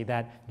prophecy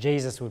that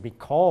Jesus would be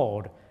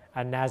called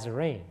a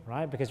Nazarene,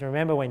 right? Because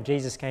remember, when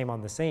Jesus came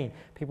on the scene,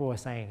 people were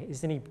saying,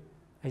 isn't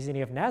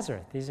he of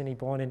Nazareth? Isn't he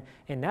born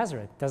in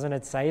Nazareth? Doesn't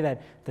it say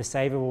that the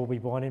Savior will be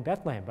born in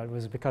Bethlehem? But it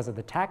was because of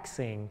the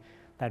taxing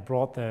that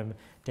brought them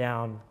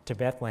down to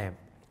Bethlehem.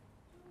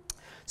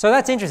 So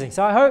that's interesting.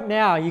 So I hope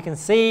now you can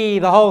see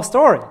the whole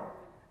story.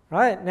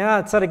 Right? Now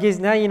it sort of gives,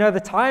 now you know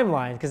the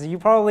timeline, because you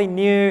probably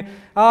knew,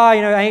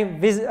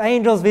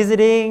 angels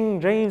visiting,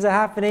 dreams are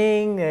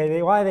happening,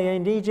 why are they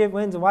in Egypt,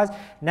 when's the wise?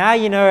 Now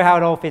you know how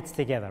it all fits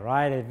together,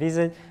 right?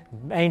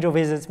 Angel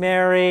visits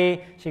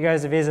Mary, she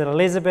goes to visit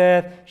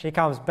Elizabeth, she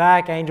comes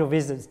back, angel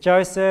visits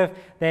Joseph,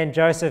 then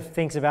Joseph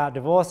thinks about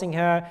divorcing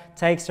her,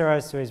 takes her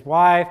as to his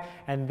wife,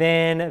 and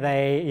then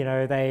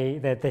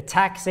the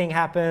taxing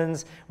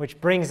happens,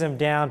 which brings them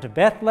down to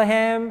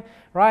Bethlehem,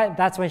 right?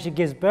 That's when she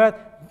gives birth.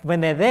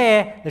 When they're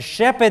there, the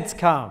shepherds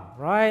come,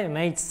 right? And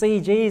they see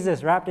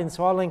Jesus wrapped in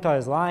swaddling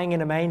clothes, lying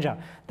in a manger.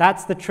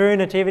 That's the true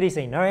nativity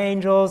scene. No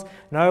angels,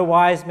 no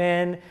wise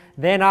men.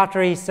 Then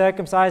after he's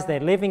circumcised, they're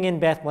living in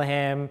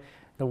Bethlehem.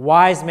 The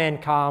wise men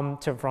come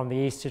from the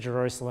east to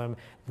Jerusalem,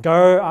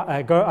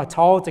 are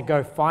told to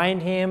go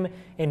find him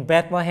in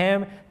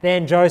Bethlehem.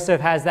 Then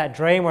Joseph has that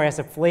dream where he has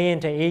to flee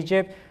into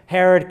Egypt.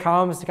 Herod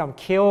comes to come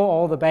kill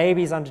all the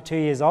babies under 2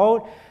 years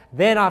old.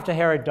 Then after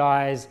Herod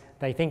dies,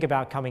 they think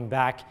about coming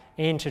back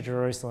into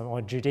Jerusalem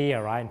or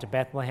Judea, right, into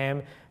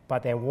Bethlehem.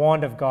 but they're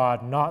warned of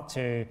God not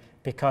to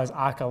because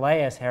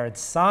Archelaus, Herod's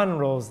son,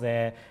 rules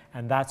there,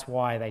 and that's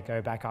why they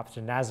go back up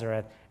to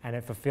Nazareth, and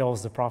it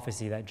fulfills the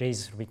prophecy that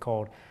Jesus would be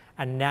called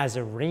a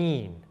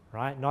Nazarene,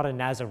 right? Not a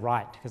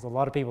Nazarite, because a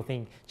lot of people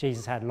think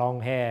Jesus had long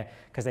hair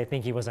because they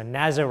think he was a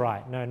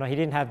Nazarite. No, he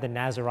didn't have the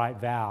Nazarite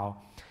vow.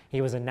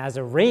 He was a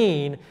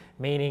Nazarene,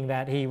 meaning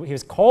that he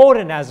was called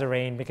a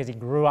Nazarene because he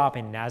grew up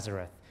in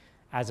Nazareth,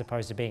 as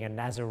opposed to being a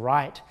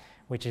Nazarite,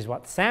 which is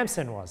what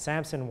Samson was.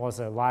 Samson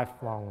was a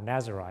lifelong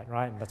Nazarite,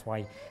 right? And that's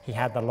why he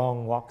had the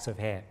long locks of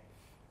hair.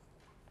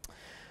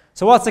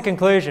 So what's the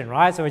conclusion,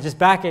 right? So we're just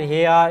back at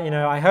here.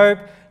 I hope,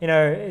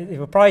 it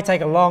will probably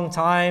take a long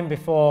time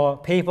before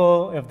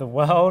people of the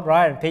world,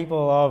 right, and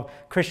people of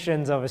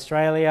Christians of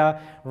Australia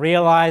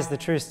realize the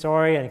true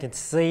story and can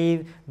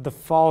see the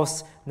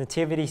false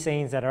nativity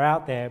scenes that are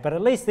out there. But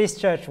at least this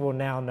church will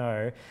now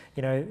know,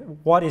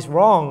 what is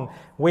wrong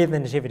with the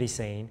nativity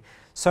scene.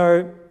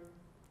 So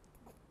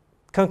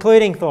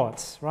concluding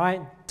thoughts, right?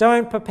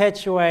 Don't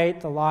perpetuate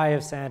the lie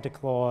of Santa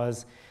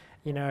Claus.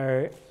 If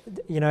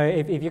you're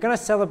going to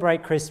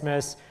celebrate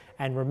Christmas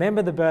and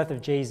remember the birth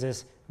of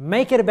Jesus,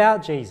 make it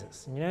about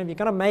Jesus. If you're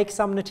going to make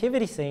some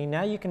nativity scene,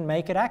 now you can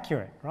make it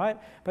accurate, right?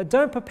 But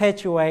don't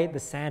perpetuate the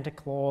Santa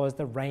Claus,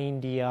 the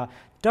reindeer.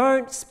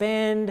 Don't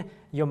spend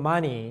your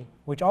money,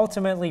 which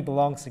ultimately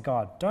belongs to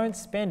God. Don't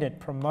spend it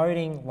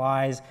promoting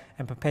lies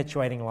and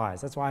perpetuating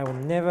lies. That's why I will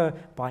never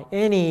buy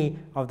any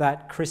of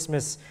that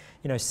Christmas,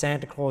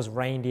 Santa Claus,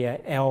 reindeer,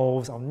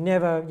 elves. I'll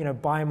never,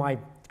 buy my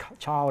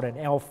child an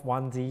elf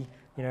onesie,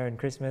 in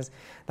Christmas,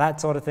 that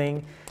sort of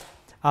thing.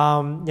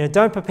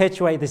 Don't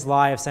perpetuate this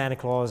lie of Santa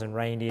Claus and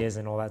reindeers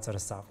and all that sort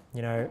of stuff.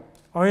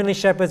 Only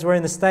shepherds were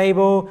in the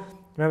stable.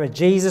 Remember,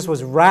 Jesus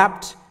was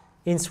wrapped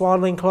in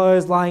swaddling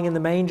clothes, lying in the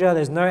manger.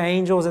 There's no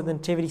angels at the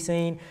nativity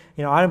scene.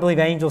 I don't believe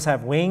angels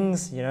have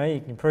wings. You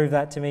can prove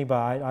that to me,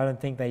 but I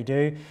don't think they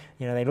do.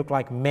 They look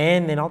like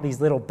men. They're not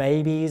these little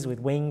babies with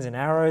wings and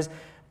arrows.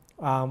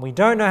 We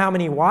don't know how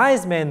many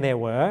wise men there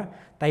were.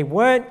 They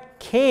weren't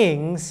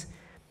kings,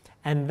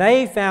 and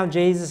they found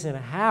Jesus in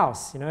a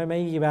house,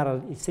 maybe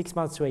about 6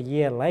 months to a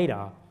year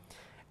later.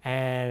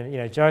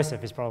 And,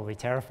 Joseph is probably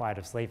terrified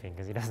of sleeping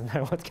because he doesn't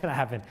know what's going to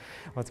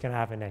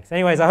happen next.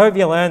 Anyways, I hope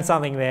you learned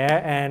something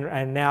there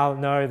and now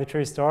know the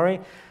true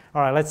story.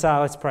 All right,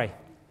 let's pray.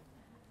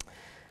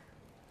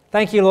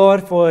 Thank you,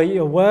 Lord, for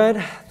your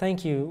word.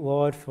 Thank you,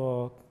 Lord,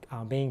 for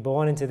being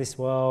born into this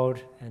world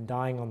and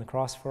dying on the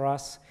cross for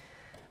us.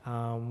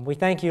 We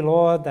thank you,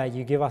 Lord, that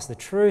you give us the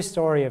true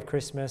story of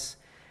Christmas.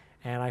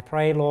 And I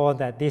pray, Lord,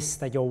 that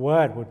your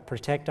word would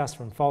protect us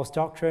from false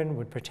doctrine,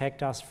 would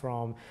protect us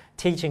from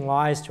teaching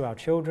lies to our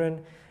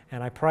children.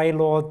 And I pray,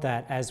 Lord,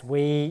 that as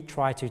we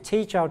try to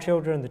teach our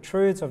children the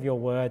truths of your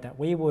word, that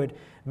we would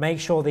make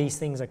sure these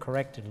things are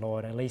corrected,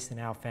 Lord, at least in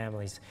our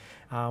families.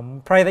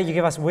 Pray that you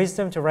give us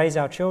wisdom to raise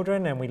our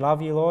children, and we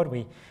love you, Lord.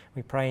 We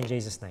pray in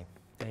Jesus' name.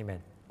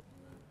 Amen.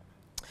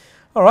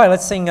 All right,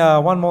 let's sing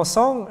one more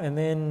song, and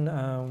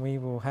then we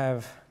will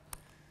have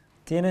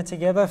dinner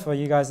together for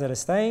you guys that are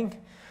staying.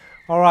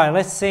 All right,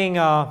 let's sing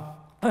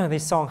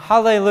this song,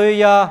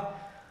 Hallelujah,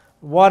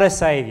 What a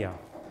Savior.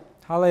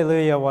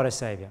 Hallelujah, what a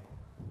Savior.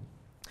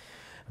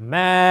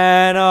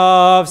 Man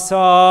of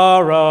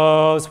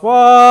sorrows,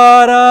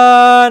 what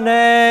a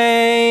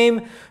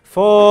name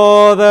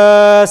for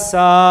the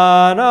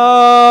Son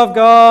of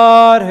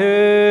God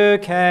who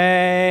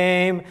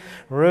came,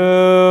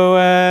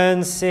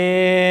 ruined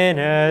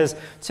sinners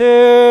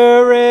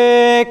to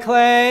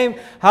reclaim.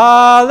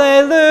 Hallelujah,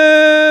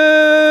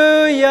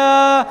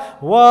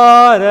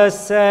 what a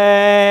Savior,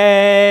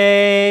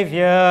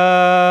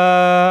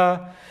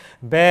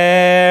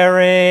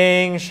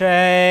 bearing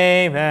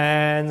shame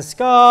and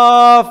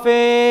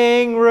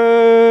scoffing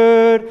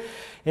rude,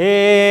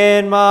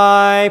 in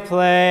my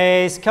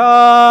place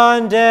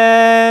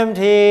condemned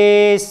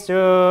he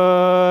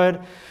stood,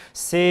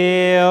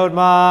 sealed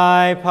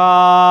my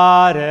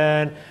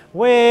pardon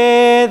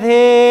with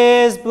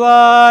his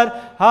blood.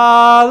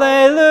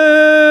 Hallelujah,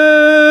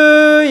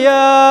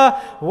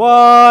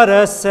 what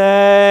a Savior,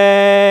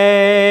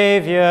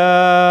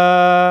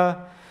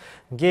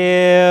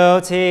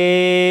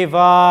 guilty,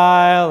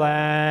 vile,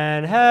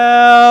 and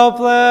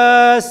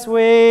helpless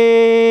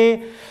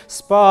we,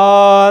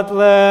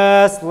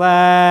 spotless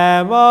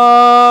Lamb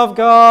of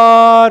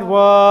God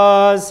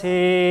was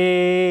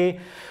he,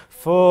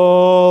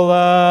 full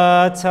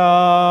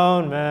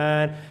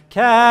atonement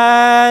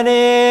can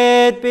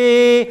it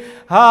be?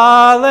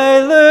 Hallelujah,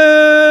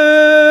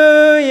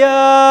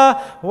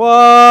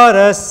 what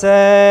a Savior,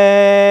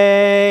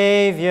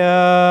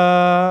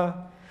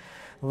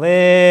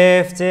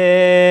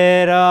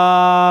 lifted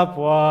up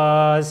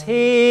was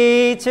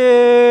he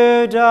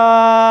to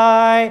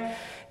die,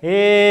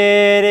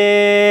 it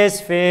is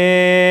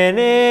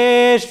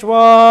finished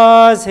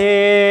was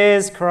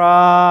his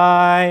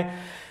cry,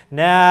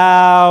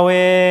 now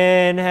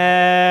in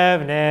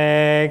heaven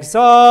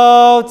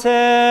exalted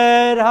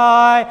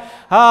high.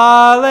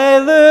 Hallelujah,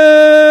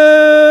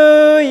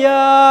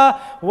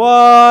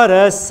 what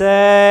a Savior,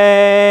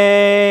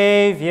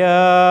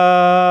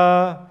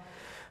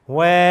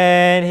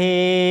 when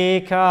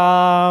he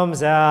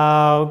comes,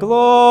 our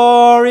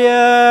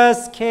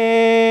glorious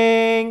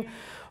King,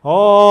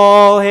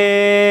 all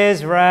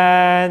his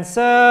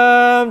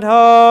ransomed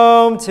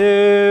home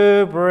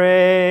to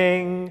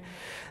bring.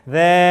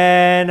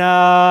 Then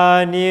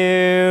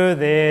anew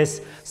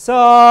this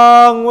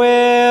song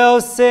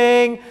we'll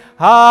sing,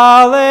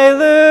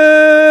 hallelujah,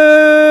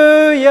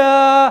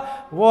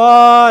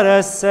 what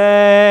a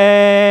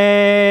Savior.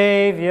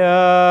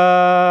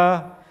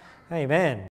 Amen.